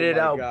spit Oh it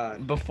my out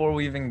God. before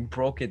we even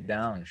broke it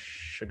down.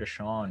 Sugar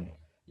Sean.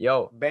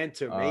 Yo,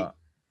 Banter, mate.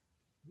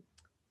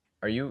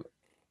 are you?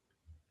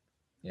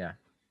 Yeah,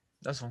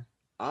 that's all.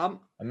 I'm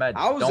Ahmed,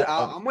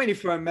 I'm waiting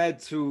for Ahmed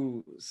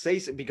to say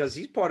something because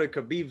he's part of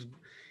Khabib's.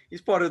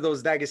 He's part of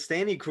those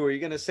Dagestani crew.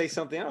 You're gonna say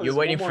something else. You're There's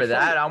waiting one for more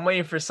that? fight. I'm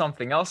waiting for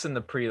something else in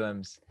the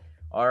prelims.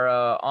 Our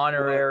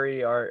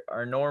honorary,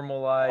 our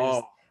normalized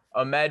Oh,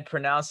 Ahmed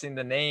pronouncing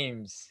the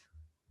names.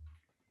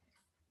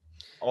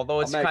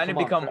 Although it's Ahmed, kind of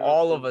come on, become pronounce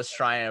all the- of us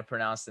trying to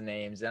pronounce the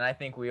names, and I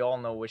think we all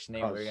know which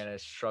name we're Us. gonna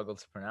struggle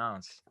to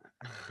pronounce.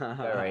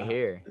 Right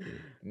here,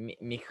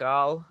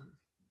 Michal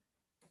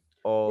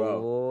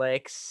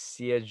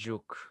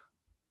Oleksiajuk.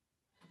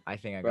 I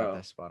think I got Bro.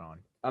 that spot on.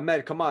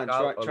 Ahmed, come on,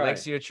 Michal try. it.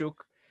 Oleksiajuk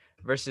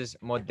versus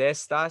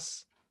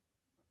Modestas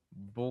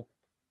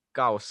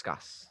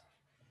Bukauskas.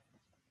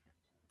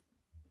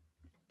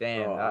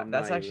 Damn, Bro, I'm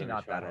that's even actually gonna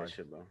not try that hard.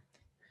 shit, bro.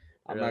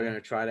 I'm not Really?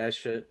 gonna try that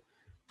shit.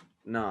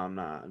 No, I'm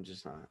not. I'm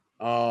just not.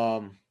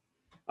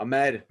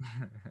 Ahmed,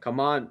 come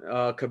on.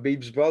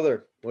 Khabib's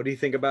brother. What do you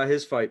think about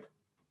his fight?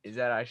 Is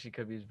that actually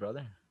Khabib's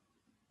brother?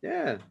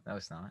 Yeah, No,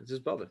 it's not. it's his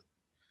brother.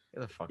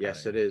 Get the fuck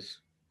Yes, out it is.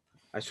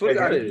 I swear to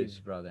Hey, God, it Khabib's is.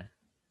 brother.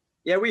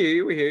 Yeah, we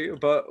hear you.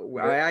 But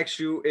I asked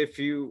you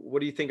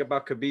what do you think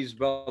about Khabib's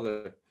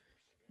brother?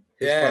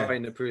 His Yeah. fight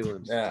in the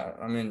prelims. Yeah,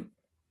 I mean,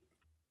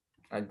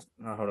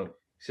 hold up.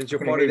 Since you're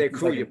Okay, part of their wait a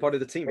crew, you're second. part of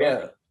the team, bro.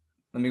 Yeah,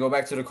 let me go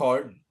back to the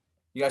card.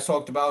 You guys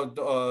talked about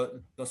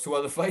those two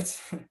other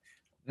fights.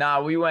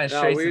 Nah, we went No,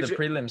 straight we to were the ju-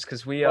 prelims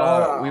because we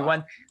Well,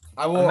 went.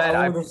 I will.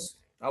 Ahmed,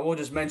 I will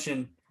just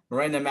mention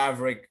Miranda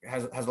Maverick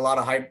has a lot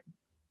of hype.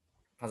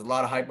 Has a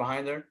lot of hype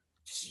behind her.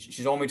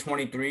 She's only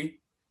 23,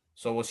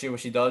 so we'll see what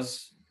she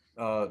does.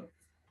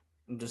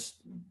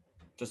 Just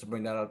to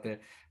bring that out there.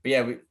 But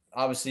yeah, we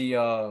obviously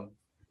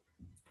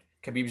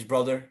Khabib's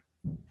brother,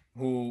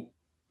 who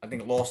I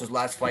think lost his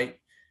last fight.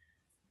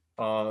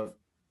 I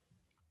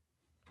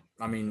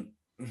mean,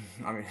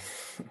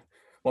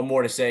 what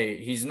more to say?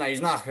 He's not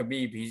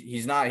Khabib.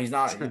 He's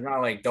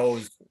not like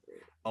those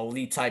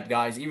elite type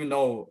guys. Even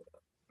though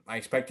I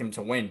expect him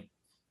to win,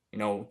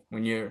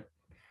 when you're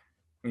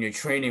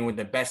training with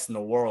the best in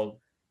the world,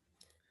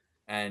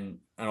 and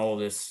all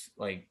this,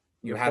 like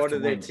you You're have part to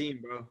of their win.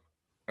 team, bro.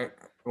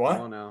 What?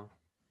 Come on now.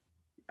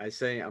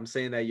 I'm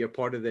saying that you're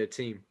part of their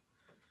team.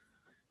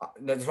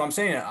 That's what I'm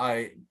saying.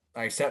 I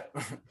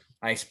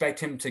expect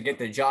him to get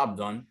the job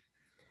done.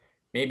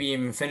 Maybe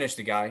even finish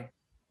the guy,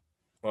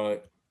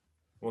 but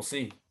we'll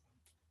see.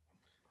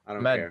 I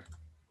don't Ahmed, care.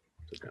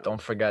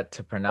 don't forget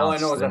to All I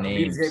pronounce know is the that Khabib's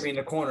names. gonna be in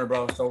the corner,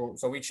 bro. So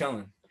we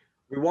chilling.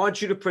 We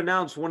want you to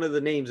pronounce one of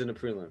the names in the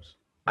prelims.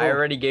 I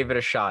already gave it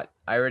a shot.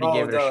 I already Oh,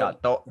 gave it a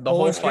shot. The whole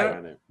Polish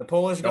fight. guy? The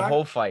Polish The guy?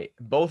 whole fight.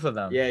 Both of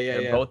them. Yeah, yeah,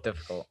 They're yeah. both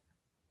difficult.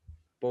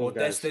 Both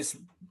guys. Modestas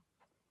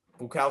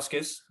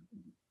Bukauskas.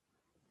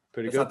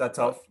 Pretty It's good. not that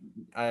tough.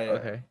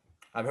 Okay.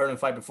 I've heard him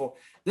fight before.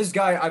 This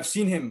guy, I've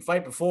seen him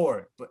fight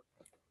before, but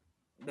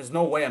there's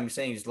no way I'm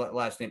saying his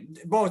last name.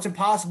 Bro, it's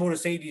impossible to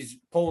say these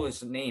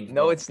Polish names.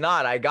 No, bro. it's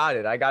not. I got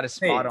it. I got a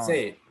spot on.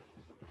 Say it.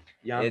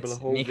 Jan It's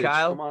Blachowicz.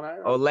 Mikhail Come on,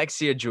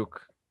 Oleksiejczuk.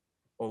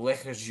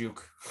 Oleksiejczuk.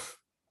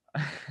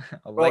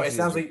 Bro, it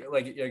sounds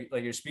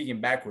like you're speaking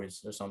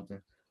backwards or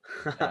something.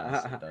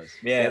 Yes, it does.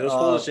 Yeah, those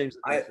Polish names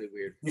are definitely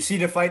weird. You see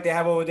the fight they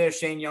have over there,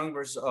 Shane Young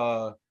versus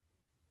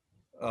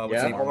what's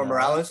his name, Omar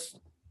Morales.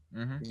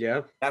 Mm-hmm.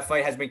 Yeah. That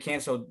fight has been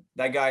canceled.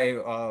 That guy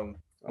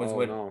was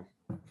with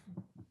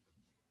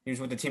he was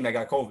with the team that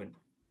got COVID.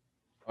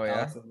 Oh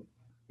yeah.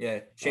 Yeah,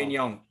 Shane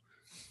Young.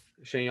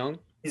 Shane Young.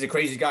 He's a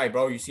crazy guy,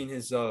 bro. You seen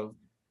his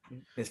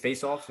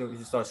face off? So he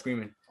just started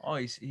screaming. Oh,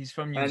 he's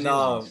from New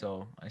Zealand,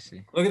 so I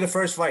see. Look at the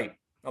first fight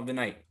of the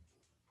night.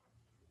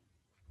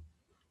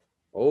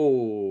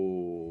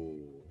 Oh,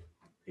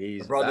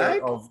 he's The brother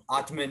back? of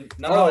Atman.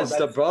 It's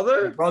the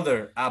brother.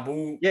 Brother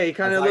Abu. Yeah, he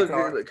kind of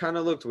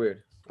looked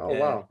weird. Oh Yeah,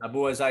 wow. Abu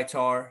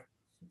Azaitar.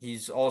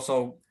 He's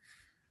also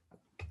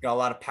got a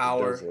lot of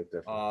power.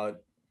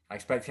 I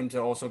expect him to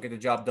also get the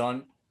job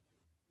done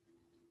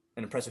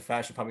in impressive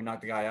fashion. Probably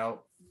knock the guy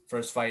out.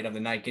 First fight of the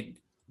night.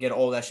 Get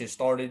all that shit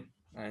started,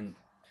 and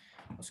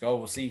let's go.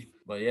 We'll see.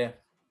 But yeah.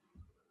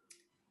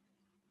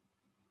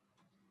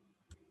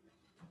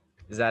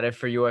 Is that it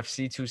for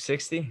UFC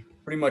 260?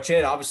 Pretty much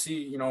it. Obviously,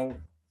 you know,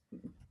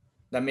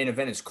 that main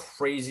event is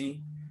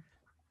crazy.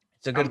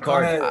 It's a good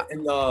card.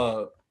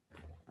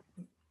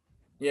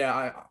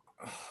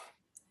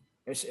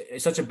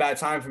 It's such a bad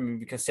time for me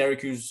because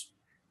Syracuse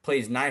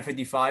plays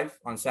 9:55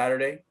 on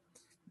Saturday.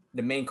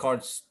 The main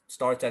card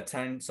starts at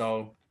 10,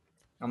 so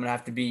I'm gonna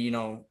have to be, you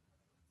know,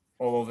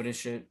 all over this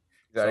shit.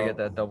 You gotta get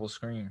that double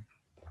screen.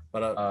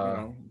 But you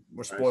know,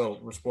 we're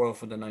spoiled. We're spoiled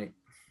for the night.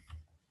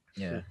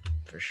 Yeah,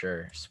 for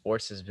sure.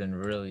 Sports has been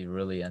really,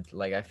 really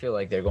like I feel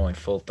like they're going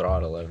full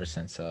throttle ever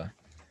since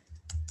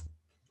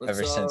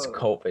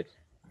COVID,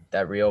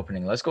 that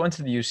reopening. Let's go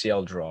into the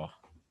UCL draw.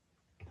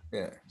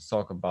 Yeah. Let's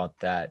talk about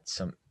that.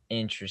 Some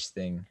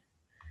interesting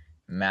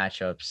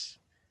matchups.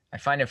 I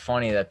find it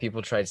funny that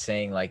people tried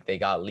saying like they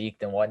got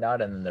leaked and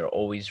whatnot, and then they're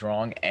always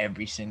wrong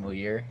every single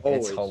year.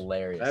 Always. It's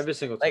hilarious. Every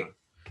single time.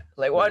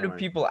 Like why do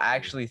people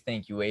actually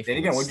think UEFA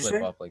would what'd you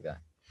slip say? up like that?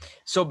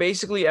 So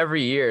basically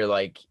every year,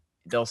 like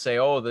they'll say,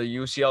 oh, the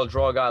UCL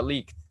draw got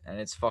leaked, and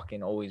it's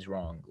fucking always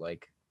wrong,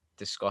 like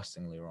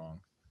disgustingly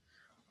wrong.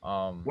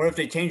 What if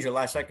they change it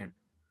last second?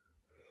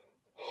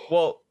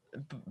 Well,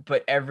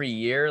 but every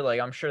year, like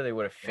I'm sure they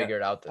would have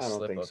figured out the I don't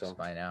slip think ups so.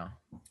 by now.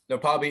 They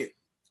probably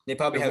Then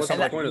have what's some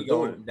the like point of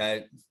ego doing it?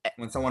 that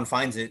when someone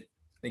finds it,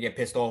 they get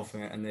pissed off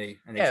and they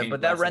Yeah, change but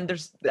it that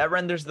last second.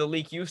 renders the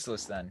leak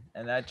useless then,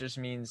 and that just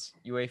means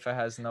UEFA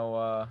has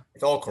no.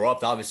 It's all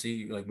corrupt,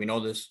 obviously. Like we know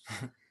this.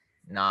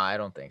 Nah, I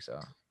don't think so.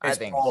 I It's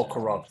think all it's a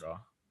corrupt. draw.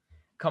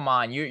 Come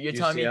on, you're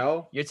telling me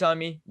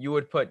UCL? you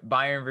would put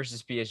Bayern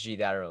versus PSG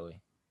that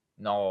early?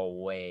 No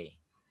way.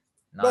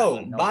 Bro,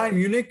 No Bayern way.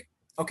 Munich.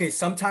 Okay,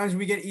 sometimes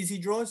we get easy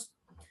draws,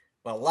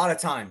 but a lot of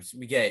times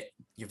we get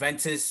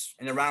Juventus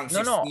in the round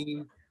of No.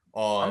 16.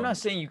 I'm not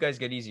saying you guys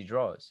get easy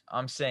draws.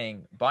 I'm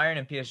saying Bayern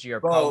and PSG are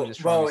Bro, probably the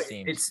strongest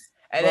teams.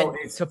 And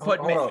then to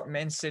put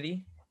Man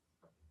City,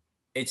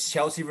 it's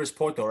Chelsea versus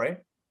Porto, right?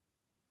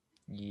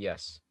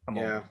 yes. Come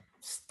Yeah. on,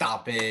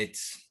 stop it.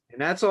 And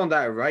that's on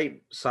that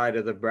right side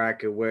of the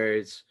bracket where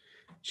it's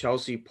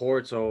Chelsea,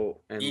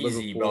 Porto, and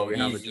Easy, Liverpool, bro.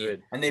 Real Easy.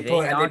 Madrid, And they They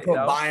put knocked it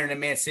out. Bayern and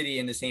Man City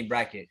in the same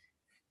bracket.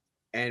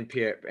 and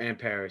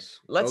Paris.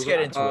 Let's Those get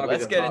are into it. probably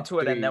Let's the get top into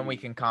it, and then we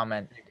three. can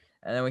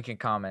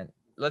comment.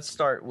 Let's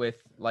start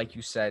with, like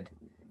you said,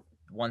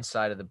 one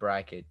side of the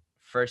bracket.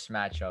 First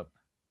matchup,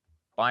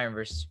 Bayern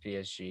versus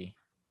PSG.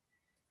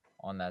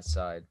 On that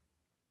side,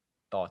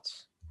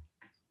 thoughts,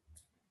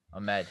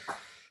 Ahmed?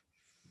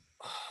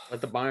 Let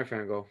the Bayern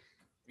fan go.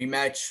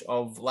 Rematch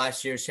of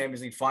last year's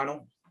Champions League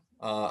final.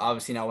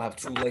 Obviously now we'll have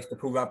 2 legs to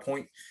prove our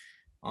point.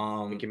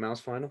 Mickey Mouse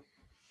final.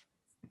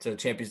 It's a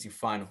Champions League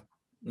final,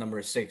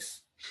 number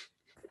 6.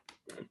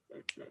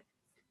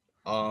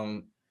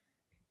 I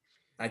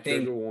think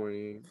Trigger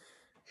warning.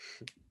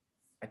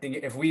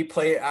 if we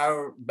play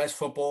our best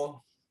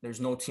football, there's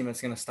no team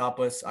that's gonna stop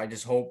us. I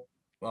just hope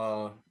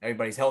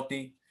everybody's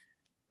healthy.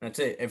 That's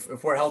it.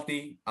 If we're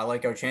healthy, I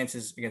like our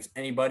chances against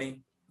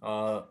anybody.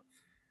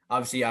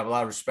 Obviously, I have a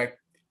lot of respect.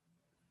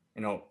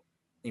 You know,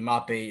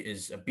 Imape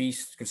is a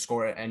beast. Could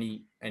score at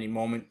any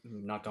moment.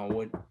 Knock on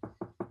wood.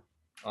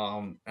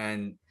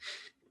 And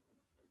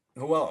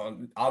who else?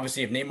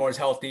 Obviously, if Neymar is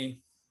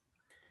healthy,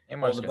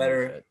 Neymar's the gonna be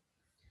better. fit.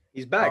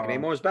 He's back. Um,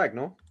 Neymar's back,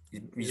 no?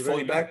 he's He's fully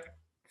ready. back.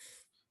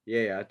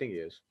 Yeah, I think he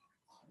is.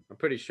 I'm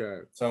pretty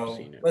sure. I've So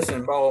seen it.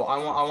 listen, bro. I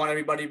want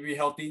everybody to be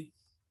healthy.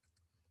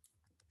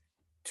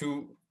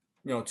 Two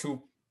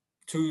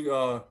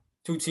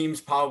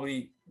teams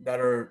probably that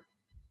are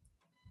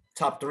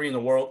top 3 in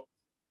the world.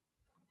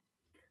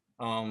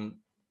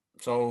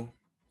 So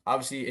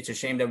obviously, it's a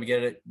shame that we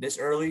get it this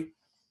early,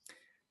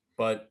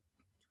 but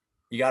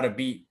you got to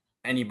beat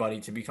anybody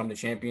to become the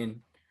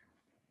champion.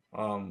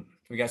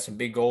 We got some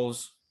big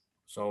goals,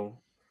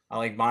 so I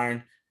like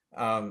Bayern.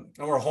 And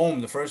we're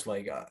home the first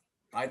leg.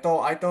 I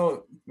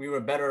thought we were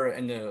better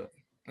in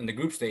the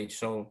group stage.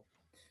 So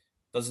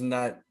doesn't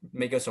that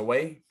make us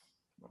away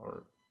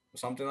or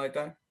something like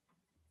that?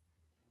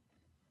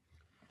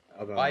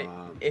 Why,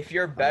 if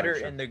you're I'm better not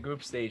sure. in the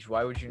group stage,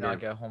 why would you Yeah. not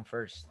get home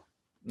first?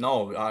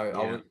 No,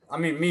 Yeah. I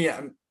mean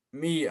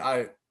me,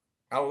 I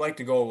would like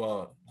to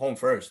go home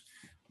first,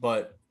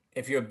 but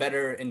if you're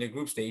better in the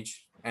group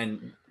stage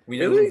and we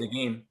didn't lose Really? the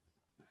game,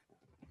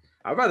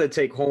 I'd rather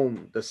take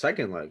home the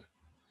second leg.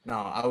 no,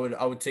 I would Yeah,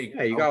 you I would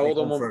got all take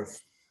the home moment.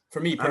 first. For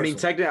me I mean,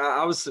 personally,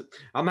 technically,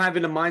 I'm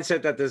having the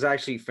mindset that there's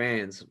actually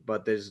fans,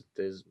 but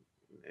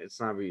it's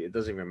not really, it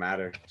doesn't even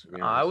matter, to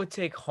be I honest. would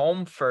take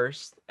home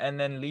first and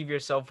then leave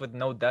yourself with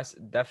no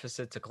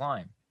deficit to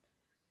climb.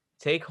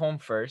 Take home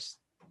first,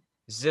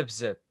 zip.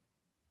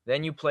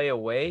 Then you play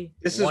away,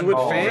 This is one with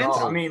ball or no, fans? I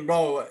through. mean,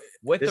 bro,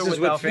 With This or is with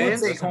without you would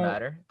fans, fans? take doesn't home,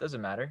 matter.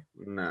 Doesn't matter.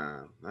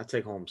 Nah, I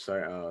take home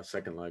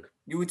second leg.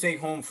 you would take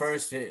home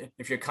first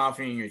if you're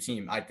confident in your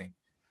team. I think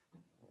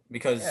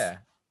because Yeah.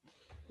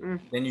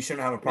 then you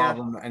shouldn't have a Yeah,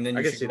 problem, and then I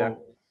you can see that.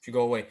 should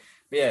go away.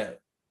 But yeah,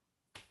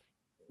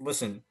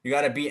 listen, you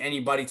got to beat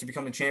anybody to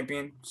become a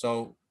champion.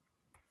 So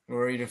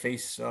we're ready to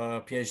face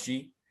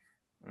PSG.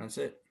 And that's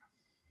it.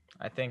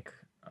 I think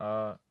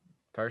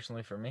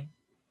personally for me,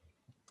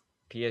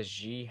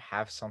 PSG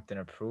have something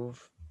to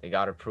prove. They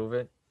gotta prove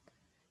it.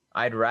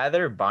 I'd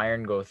rather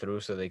Bayern go through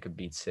so they could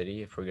beat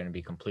City if we're gonna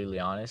be completely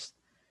honest.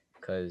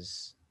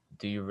 Because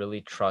do you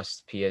really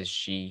trust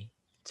PSG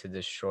to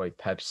destroy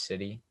Pep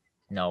City?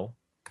 No.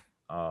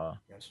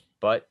 Yes.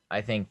 But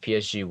I think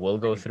PSG will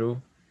go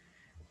through.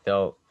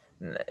 They'll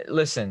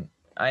listen.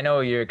 I know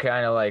you're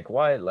kind of like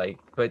what, like,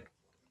 but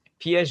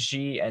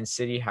PSG and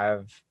City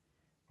have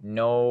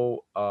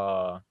no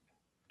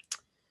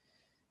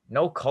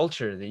no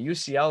culture. The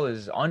UCL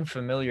is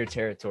unfamiliar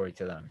territory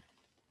to them,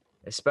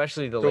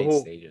 especially the So late who?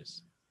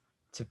 stages.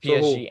 To So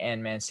who? PSG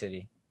and Man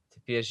City. To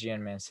PSG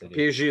and Man City.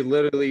 PSG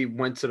literally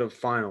went to the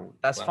final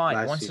That's fine.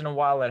 last Once in a season.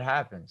 while it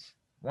happens.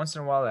 Once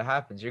in a while it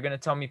happens. You're gonna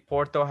tell me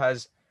Porto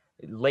has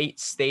late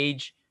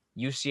stage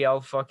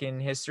UCL fucking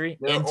history.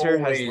 They're Inter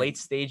has always late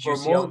stage for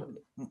UCL.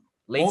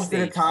 Late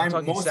stage. I'm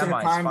talking most of the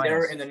semis, time they're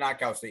finals. in the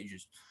knockout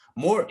stages.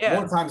 More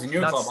Yeah, times in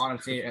your not club,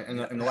 honestly, in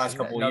the last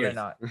couple of no, they're years.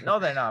 not. No,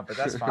 they're not. But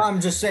that's fine. I'm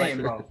just Like,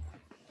 saying, bro.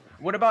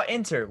 what about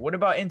Inter? What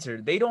about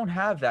Inter? They don't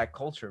have that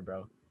culture,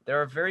 bro.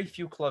 There are very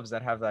few clubs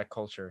that have that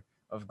culture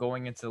of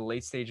going into the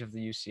late stage of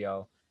the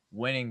UCL,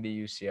 winning the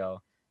UCL,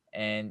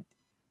 and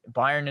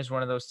Bayern is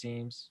one of those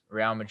teams.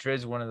 Real Madrid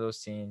is one of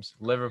those teams.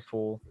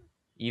 Liverpool,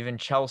 even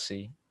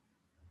Chelsea,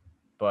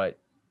 but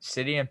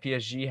City and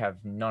PSG have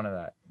none of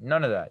that.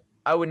 None of that.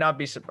 I would not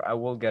be surprised. I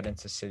will get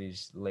into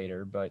cities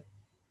later, but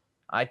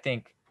I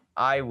think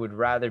I would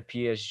rather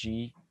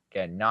PSG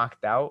get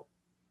knocked out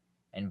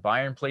and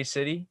Bayern play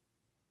City,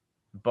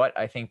 but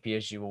I think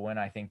PSG will win.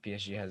 I think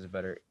PSG has a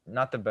better,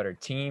 not the better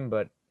team,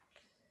 but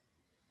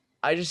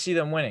I just see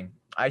them winning.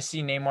 I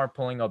see Neymar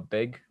pulling up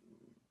big,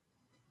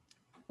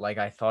 like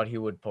I thought he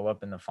would pull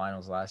up in the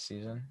finals last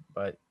season,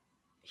 but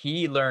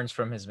he learns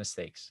from his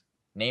mistakes.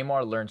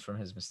 Neymar learns from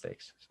his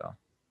mistakes. So,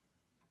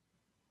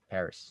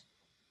 Paris.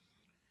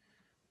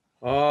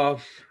 Uh,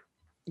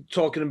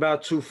 Talking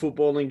about two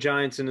footballing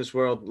giants in this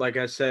world, like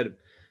I said,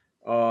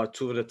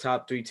 two of the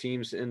top three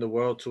teams in the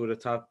world, two of the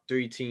top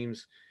three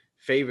teams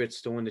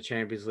favorites to win the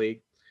Champions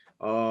League.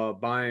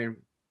 Bayern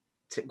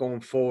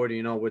going forward,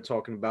 we're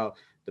talking about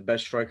the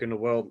best striker in the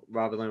world,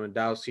 Robert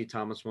Lewandowski,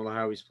 Thomas Muller,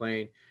 how he's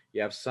playing.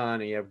 You have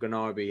Sane, you have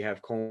Gnabry, you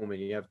have Coleman,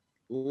 you have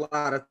a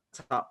lot of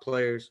top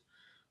players,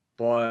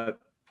 but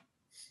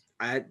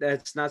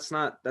that's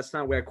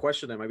not where I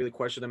question them. I really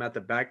question them at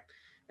the back,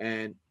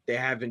 and they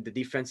haven't. The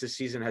defensive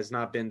season has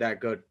not been that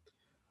good.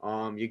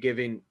 You're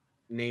giving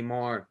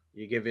Neymar,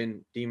 you're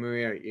giving Di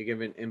Maria, you're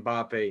giving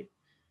Mbappe.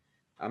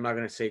 I'm not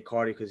gonna say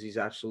Cardi because he's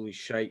absolutely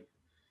shite.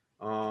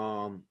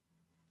 Um,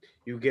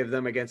 you give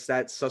them against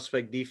that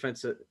suspect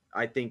defense.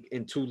 I think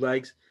in two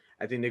legs,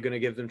 I think they're gonna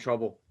give them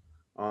trouble.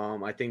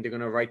 I think they're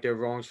gonna right their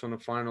wrongs from the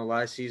final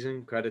last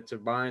season. Credit to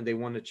Bayern, they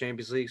won the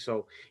Champions League.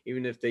 So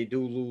even if they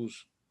do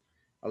lose,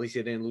 at least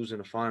they didn't lose in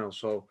the final.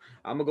 So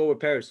I'm gonna go with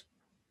Paris.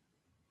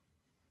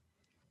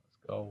 Let's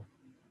go.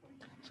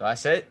 So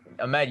that's it.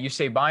 Ahmed, you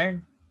say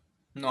Bayern?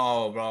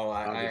 No, bro.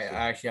 I Obviously.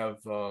 actually have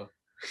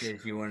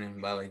PSG winning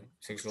by like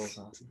 6 goals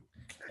now.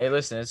 Hey,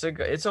 listen,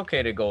 it's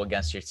okay to go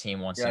against your team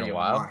once Get out in of a your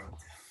while. mind.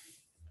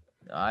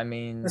 I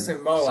mean,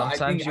 Listen, bro.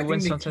 sometimes you I win,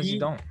 think the sometimes you key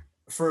don't.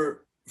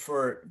 for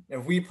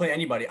if we play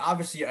anybody,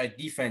 obviously a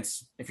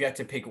defense. If you had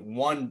to pick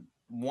one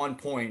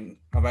point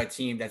of our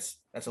team that's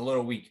a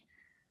little weak,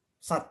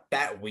 it's not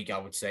that weak, I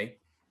would say.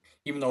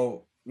 Even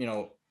though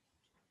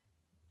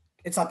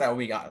it's not that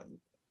weak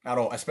at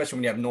all, especially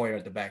when you have Neuer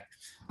at the back.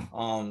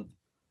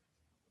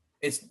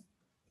 It's.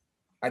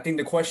 I think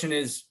the question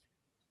is,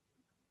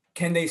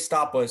 can they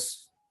stop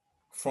us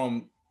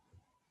from?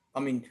 I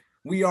mean,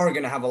 we are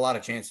gonna have a lot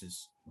of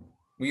chances.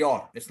 We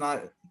are. It's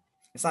not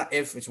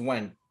if, it's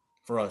when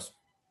for us.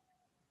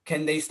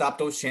 Can they stop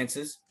those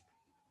chances?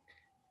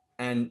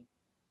 And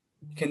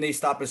can they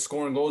stop us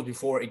scoring goals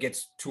before it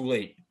gets too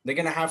late? They're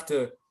gonna have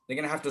to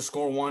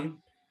score one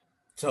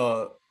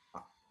to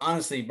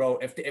honestly, bro.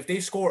 If they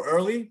score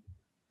early,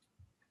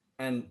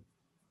 and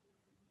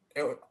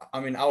I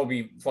mean, I would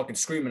be fucking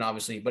screaming,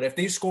 obviously. But if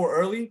they score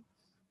early,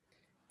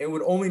 it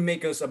would only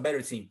make us a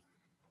better team.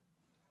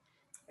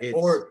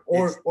 Or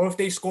if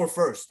they score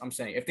first, I'm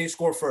saying if they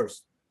score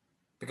first,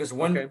 because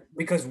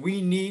because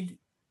we need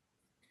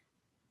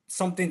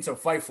something to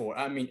fight for.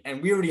 I mean,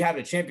 and we already have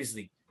the Champions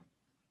League.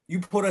 You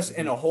put us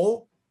in a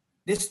hole.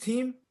 This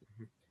team,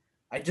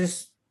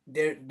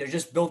 they're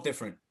just built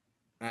different,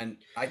 and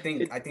I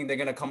think they're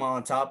gonna come out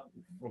on top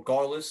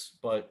regardless.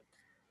 But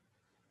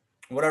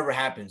whatever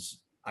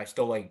happens, I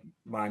still like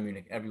Bayern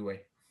Munich every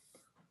way.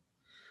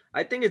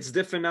 I think it's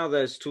different now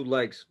that it's two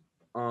legs.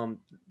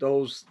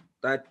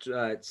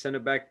 That center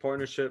back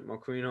partnership,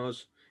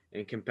 Marquinhos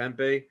and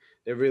Kimpembe,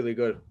 they're really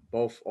good.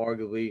 Both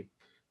arguably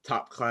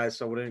top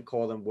class. I wouldn't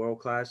call them world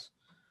class,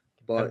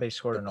 but the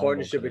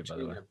partnership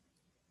between them.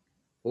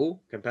 Who?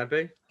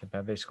 Kimpembe?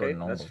 Kimpembe scored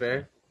an own goal. That's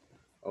fair.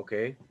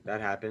 Okay,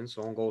 that happens.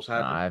 Own goals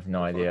happen. No, I have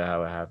no idea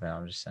how it happened.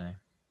 I'm just saying.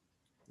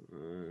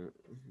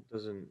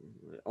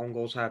 Own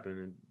goals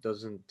happen. It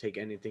doesn't take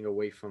anything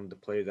away from the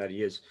player that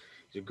he is.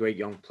 He's a great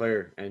young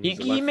player, and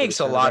he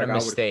makes a lot of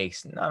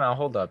mistakes. No,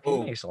 hold up.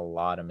 He makes a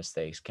lot of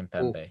mistakes.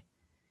 Kimpembe.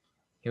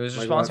 He was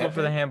responsible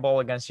for the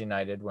handball against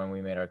United when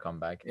we made our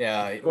comeback.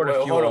 Yeah, he scored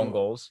a few own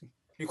goals.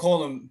 You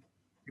call him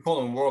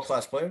world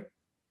class player?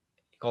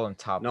 You call him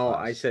top. No,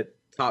 class. I said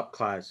top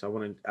class. I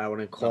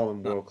wouldn't call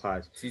him world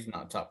class. He's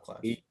not top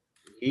class.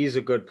 He's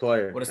a good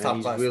player. What is top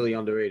class? He's really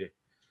underrated.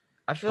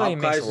 I feel like he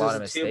makes a lot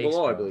of mistakes.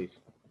 Below, I believe.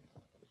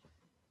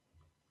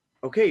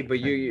 Okay, but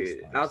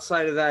you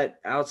outside of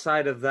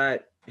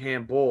that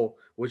handball,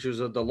 which was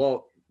the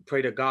law,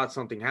 pray to God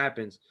something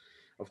happens.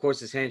 Of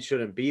course, his hand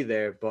shouldn't be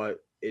there,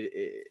 but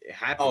it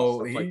happens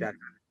stuff like that.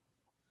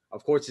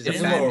 Of course, it's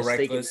a bad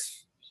mistake.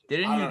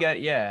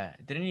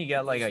 Didn't he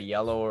get like a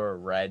yellow or a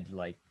red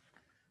like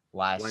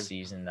last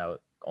season that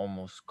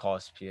almost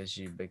cost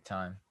PSG big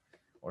time,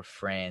 or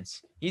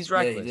France? He's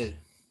reckless. Yeah, he did.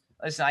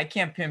 Listen, I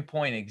can't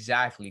pinpoint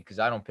exactly because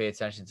I don't pay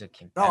attention to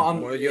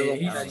Kimpembe. No,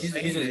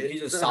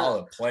 he's a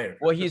solid player.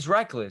 Well, he's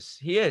reckless.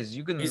 He is.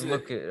 You can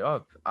look it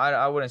up.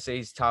 I wouldn't say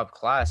he's top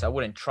class. I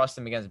wouldn't trust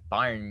him against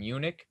Bayern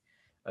Munich,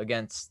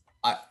 against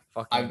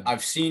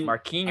I've seen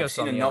Marquinhos. I've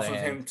seen enough of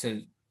him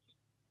to.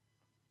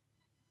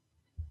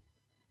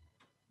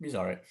 He's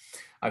all right.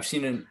 I've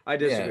seen him. I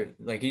disagree.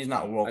 Yeah, like he's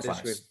not world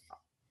class.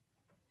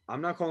 I'm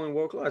not calling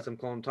world class. I'm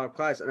calling top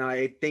class, and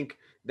I think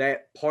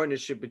that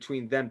partnership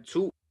between them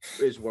two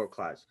is world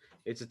class.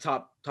 It's a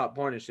top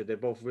partnership. They're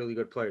both really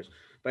good players.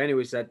 But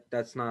anyways,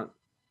 that's not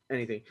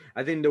anything.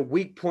 I think the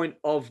weak point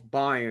of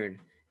Bayern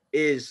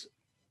is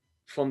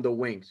from the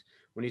wings.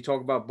 When you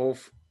talk about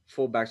both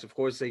fullbacks, of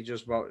course they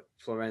just brought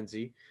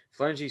Florenzi.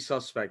 Florenzi's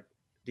suspect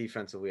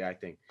defensively, I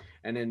think.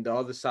 And then the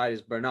other side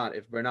is Bernat.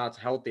 If Bernat's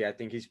healthy, I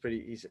think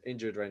he's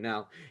injured right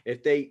now.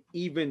 If they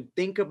even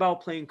think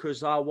about playing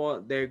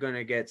Kurzawa, they're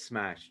gonna get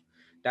smashed.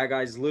 That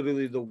guy's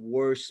literally the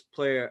worst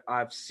player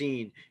I've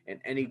seen in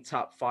any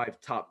top five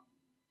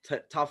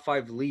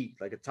league,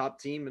 like a top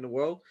team in the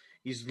world.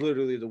 He's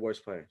literally the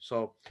worst player.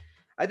 So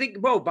I think,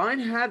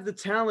 Bayern have the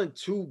talent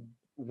to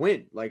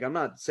win. Like, I'm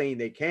not saying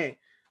they can't,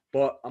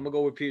 but I'm going to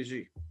go with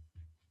PSG.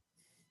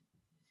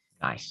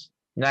 Nice.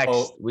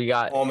 Next, we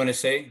got. All I'm going to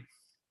say,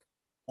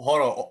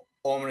 all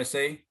I'm going to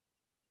say,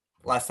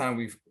 last time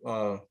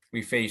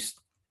we faced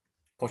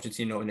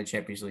Pochettino in the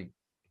Champions League.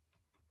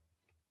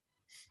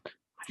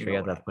 I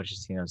forgot that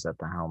Pochettino's at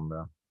the helm,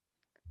 bro.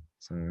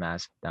 It's a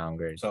massive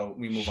downgrade. So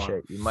we move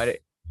on.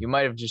 You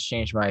might have just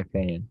changed my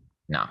opinion.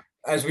 No.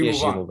 As we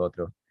move on, will go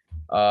through.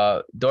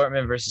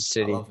 Dortmund versus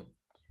City.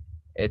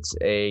 It's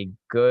a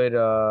good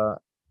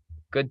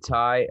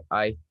tie.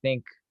 I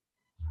think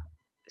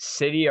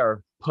City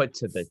are put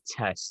to the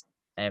test,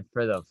 and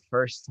for the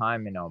first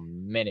time in a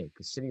minute,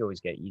 because City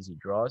always get easy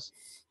draws,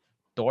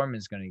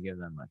 Dortmund's gonna give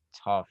them a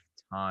tough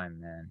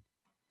time, man.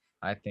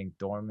 I think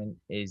Dortmund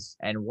is,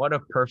 and what a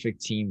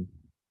perfect team.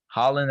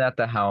 Haaland at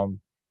the helm,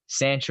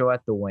 Sancho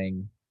at the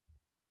wing,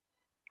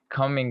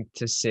 coming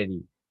to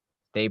City.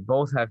 They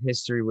both have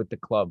history with the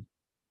club.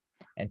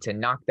 And to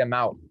knock them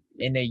out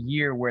in a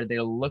year where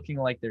they're looking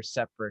like they're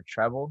set for a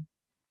treble,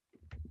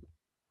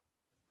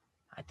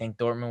 I think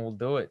Dortmund will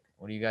do it.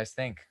 What do you guys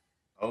think?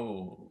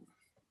 Oh,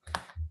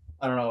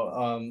 I don't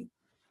know.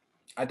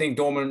 I think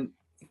Dortmund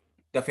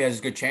definitely has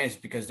a good chance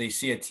because they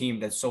see a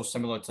team that's so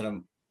similar to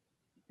them,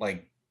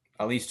 like,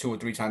 at least 2 or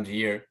 3 times a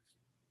year,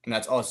 and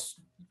that's us.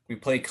 We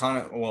play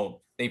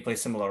they play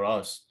similar to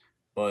us,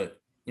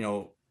 but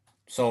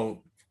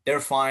so they're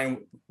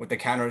fine with the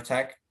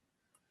counterattack.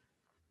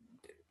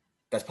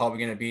 That's probably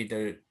going to be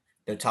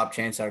their top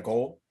chance at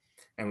goal,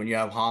 and when you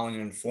have Haaland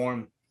in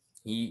form,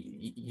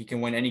 he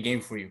can win any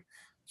game for you.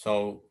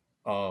 So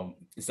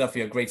it's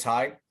definitely a great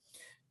tie.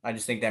 I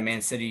just think that Man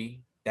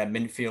City that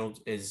midfield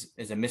is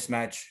a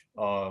mismatch.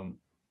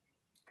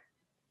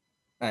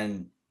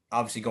 And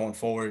obviously going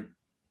forward,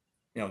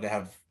 they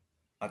have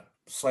a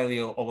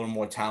little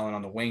more talent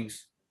on the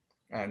wings.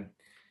 And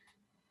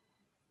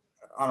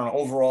I don't know.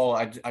 Overall,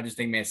 I just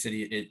think Man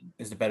City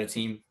is the better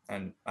team,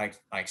 and I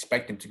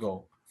expect them to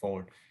go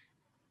forward.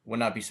 Would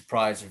not be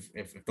surprised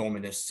if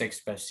Dortmund is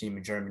sixth best team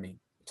in Germany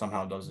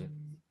somehow does it.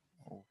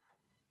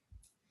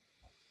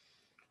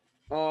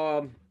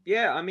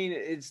 Yeah, I mean,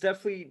 it's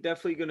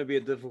definitely going to be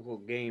a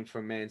difficult game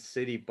for Man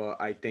City,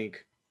 but I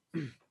think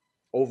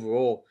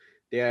overall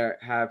they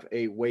have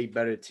a way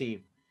better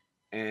team,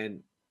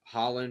 and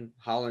Holland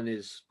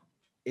is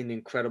in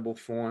incredible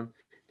form.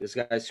 This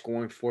guy's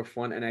scoring for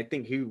fun, and I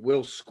think he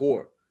will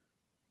score.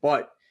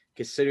 But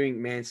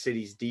considering Man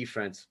City's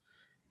defense,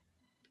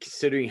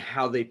 considering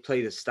how they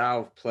play, the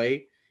style of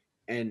play,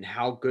 and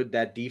how good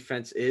that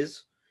defense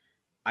is,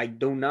 I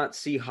do not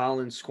see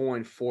Holland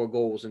scoring 4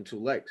 goals in 2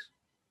 legs.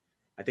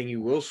 I think he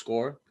will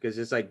score because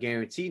it's like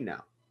guaranteed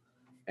now.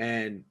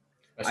 And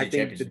I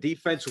think the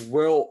defense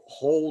will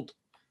hold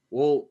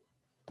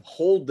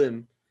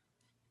them,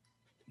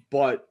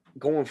 but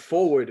going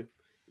forward,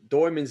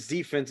 Dortmund's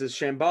defense is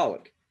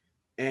shambolic,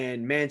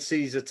 and Man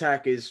City's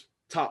attack is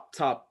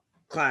top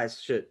class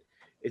shit.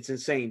 It's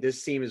insane.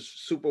 This team is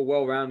super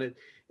well rounded.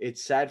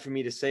 It's sad for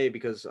me to say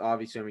because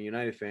obviously I'm a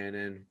United fan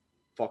and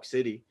fuck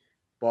City,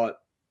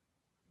 but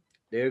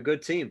they're a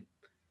good team.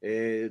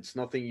 It's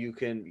nothing you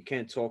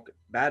can't talk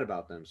bad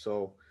about them.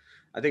 So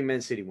I think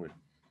Man City win.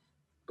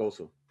 Go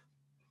to.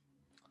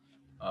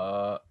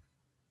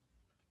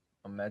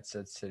 Ahmed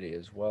said City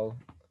as well.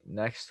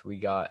 Next we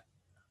got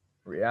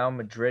Real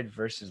Madrid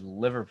versus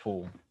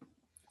Liverpool.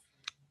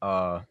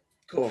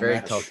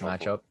 Very tough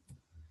matchup.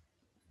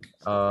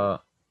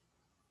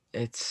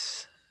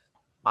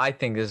 I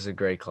think this is a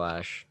great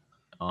clash.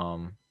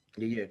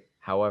 Yeah.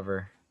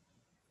 However,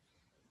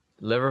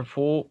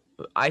 Liverpool,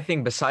 I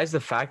think besides the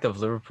fact of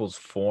Liverpool's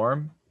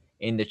form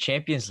in the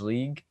Champions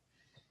League,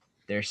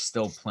 they're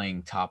still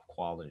playing top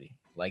quality.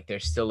 Like they're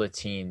still a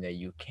team that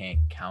you can't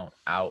count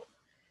out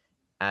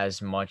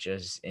as much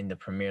as in the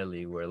Premier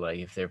League, where like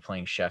if they're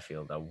playing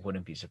Sheffield, I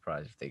wouldn't be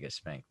surprised if they get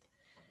spanked.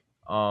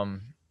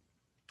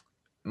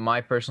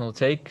 My personal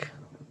take,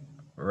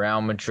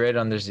 Real Madrid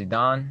under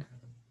Zidane,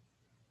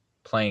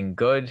 playing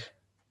good.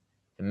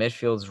 The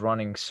midfield's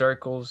running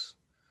circles.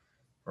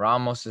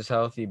 Ramos is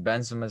healthy.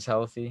 Benzema's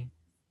healthy.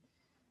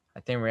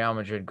 I think Real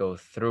Madrid go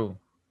through.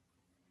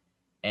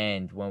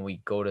 And when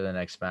we go to the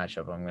next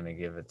matchup, I'm going to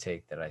give a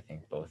take that I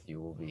think both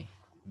you will be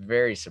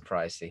very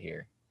surprised to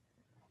hear,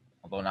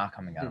 although not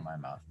coming out of my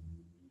mouth.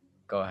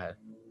 Go ahead.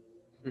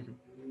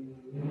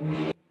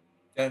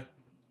 Yeah.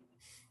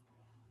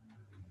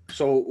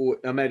 So,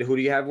 Ahmed, who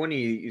do you have winning?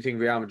 You think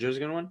Real Madrid is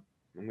going to win?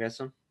 I'm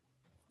guessing.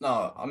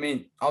 No, I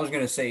mean, I was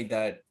going to say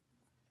that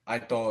I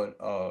thought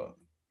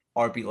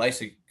RB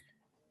Leipzig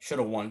should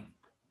have won.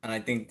 And I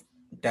think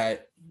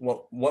that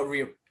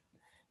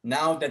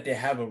now that they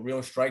have a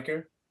real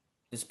striker,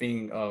 this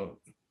being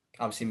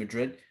obviously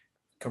Madrid,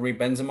 Karim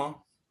Benzema,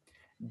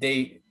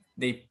 they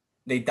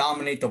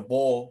dominate the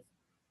ball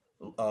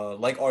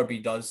like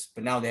RB does,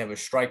 but now they have a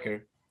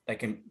striker that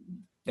can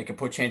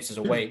put chances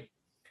away.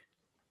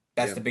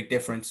 That's the big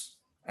difference.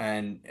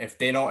 And if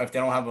they don't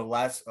have a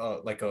last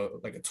like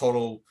a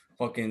total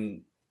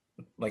fucking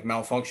like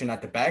malfunction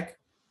at the back,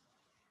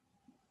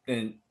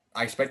 then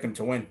I expect them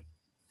to win.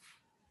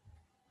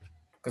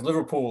 Because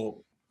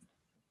Liverpool,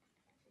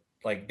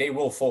 like they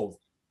will fold,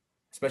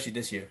 especially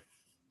this year.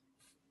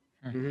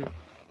 Mm-hmm.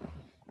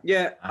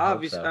 Yeah,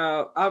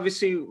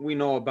 obviously we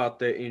know about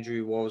the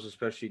injury woes,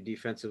 especially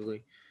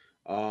defensively.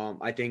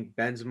 I think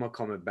Benzema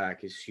coming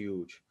back is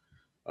huge.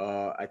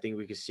 I think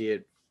we could see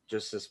it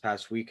just this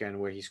past weekend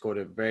where he scored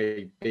a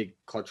very big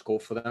clutch goal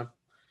for them.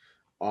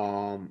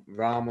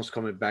 Ramos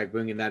coming back,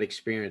 bringing that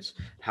experience.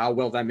 How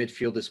well that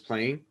midfield is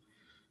playing.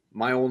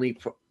 My only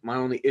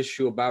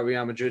issue about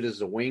Real Madrid is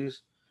the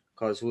wings,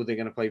 because who are they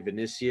going to play?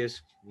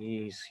 Vinicius.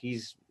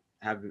 He's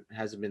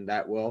hasn't been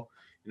that well.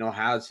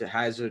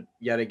 Hazard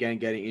yet again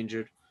getting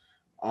injured.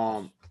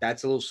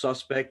 That's a little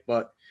suspect,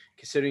 but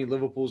considering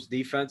Liverpool's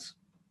defense,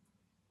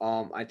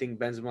 I think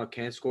Benzema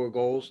can score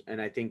goals,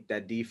 and I think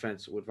that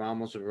defense with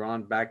Ramos and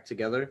Varane back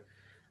together,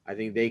 I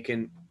think they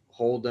can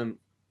hold them.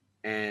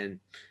 And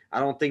I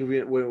don't think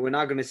we're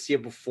not going to see a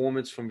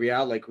performance from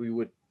Real like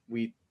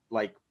we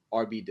like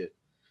RB did.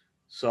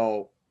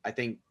 So I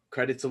think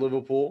credit to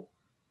Liverpool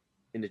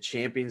in the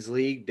Champions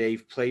League,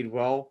 they've played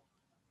well,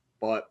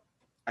 but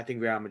I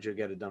think Real Madrid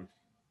get it done.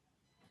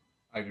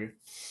 I agree.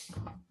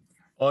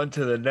 On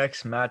to the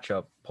next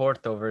matchup: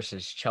 Porto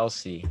versus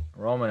Chelsea.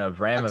 Roman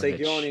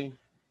Abramovich.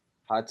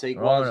 Hot take.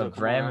 Roman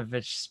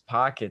Abramovich's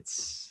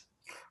pockets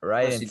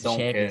right into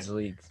Champions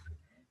League.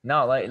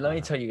 No, let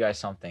me tell you guys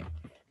something.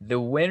 The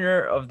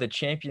winner of the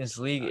Champions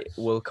League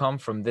will come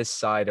from this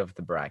side of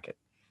the bracket,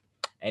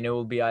 and it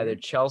will be either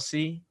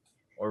Chelsea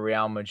or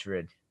Real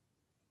Madrid.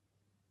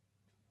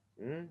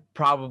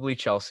 Probably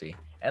Chelsea.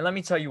 And let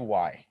me tell you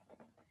why.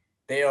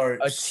 They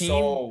are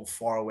so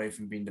far away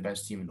from being the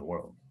best team in the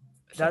world.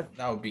 So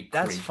that would be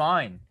that's crazy.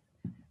 fine.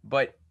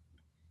 But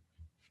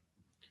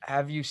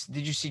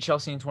did you see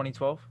Chelsea in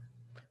 2012?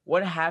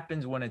 What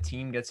happens when a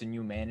team gets a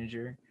new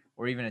manager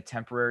or even a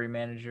temporary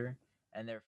manager and they're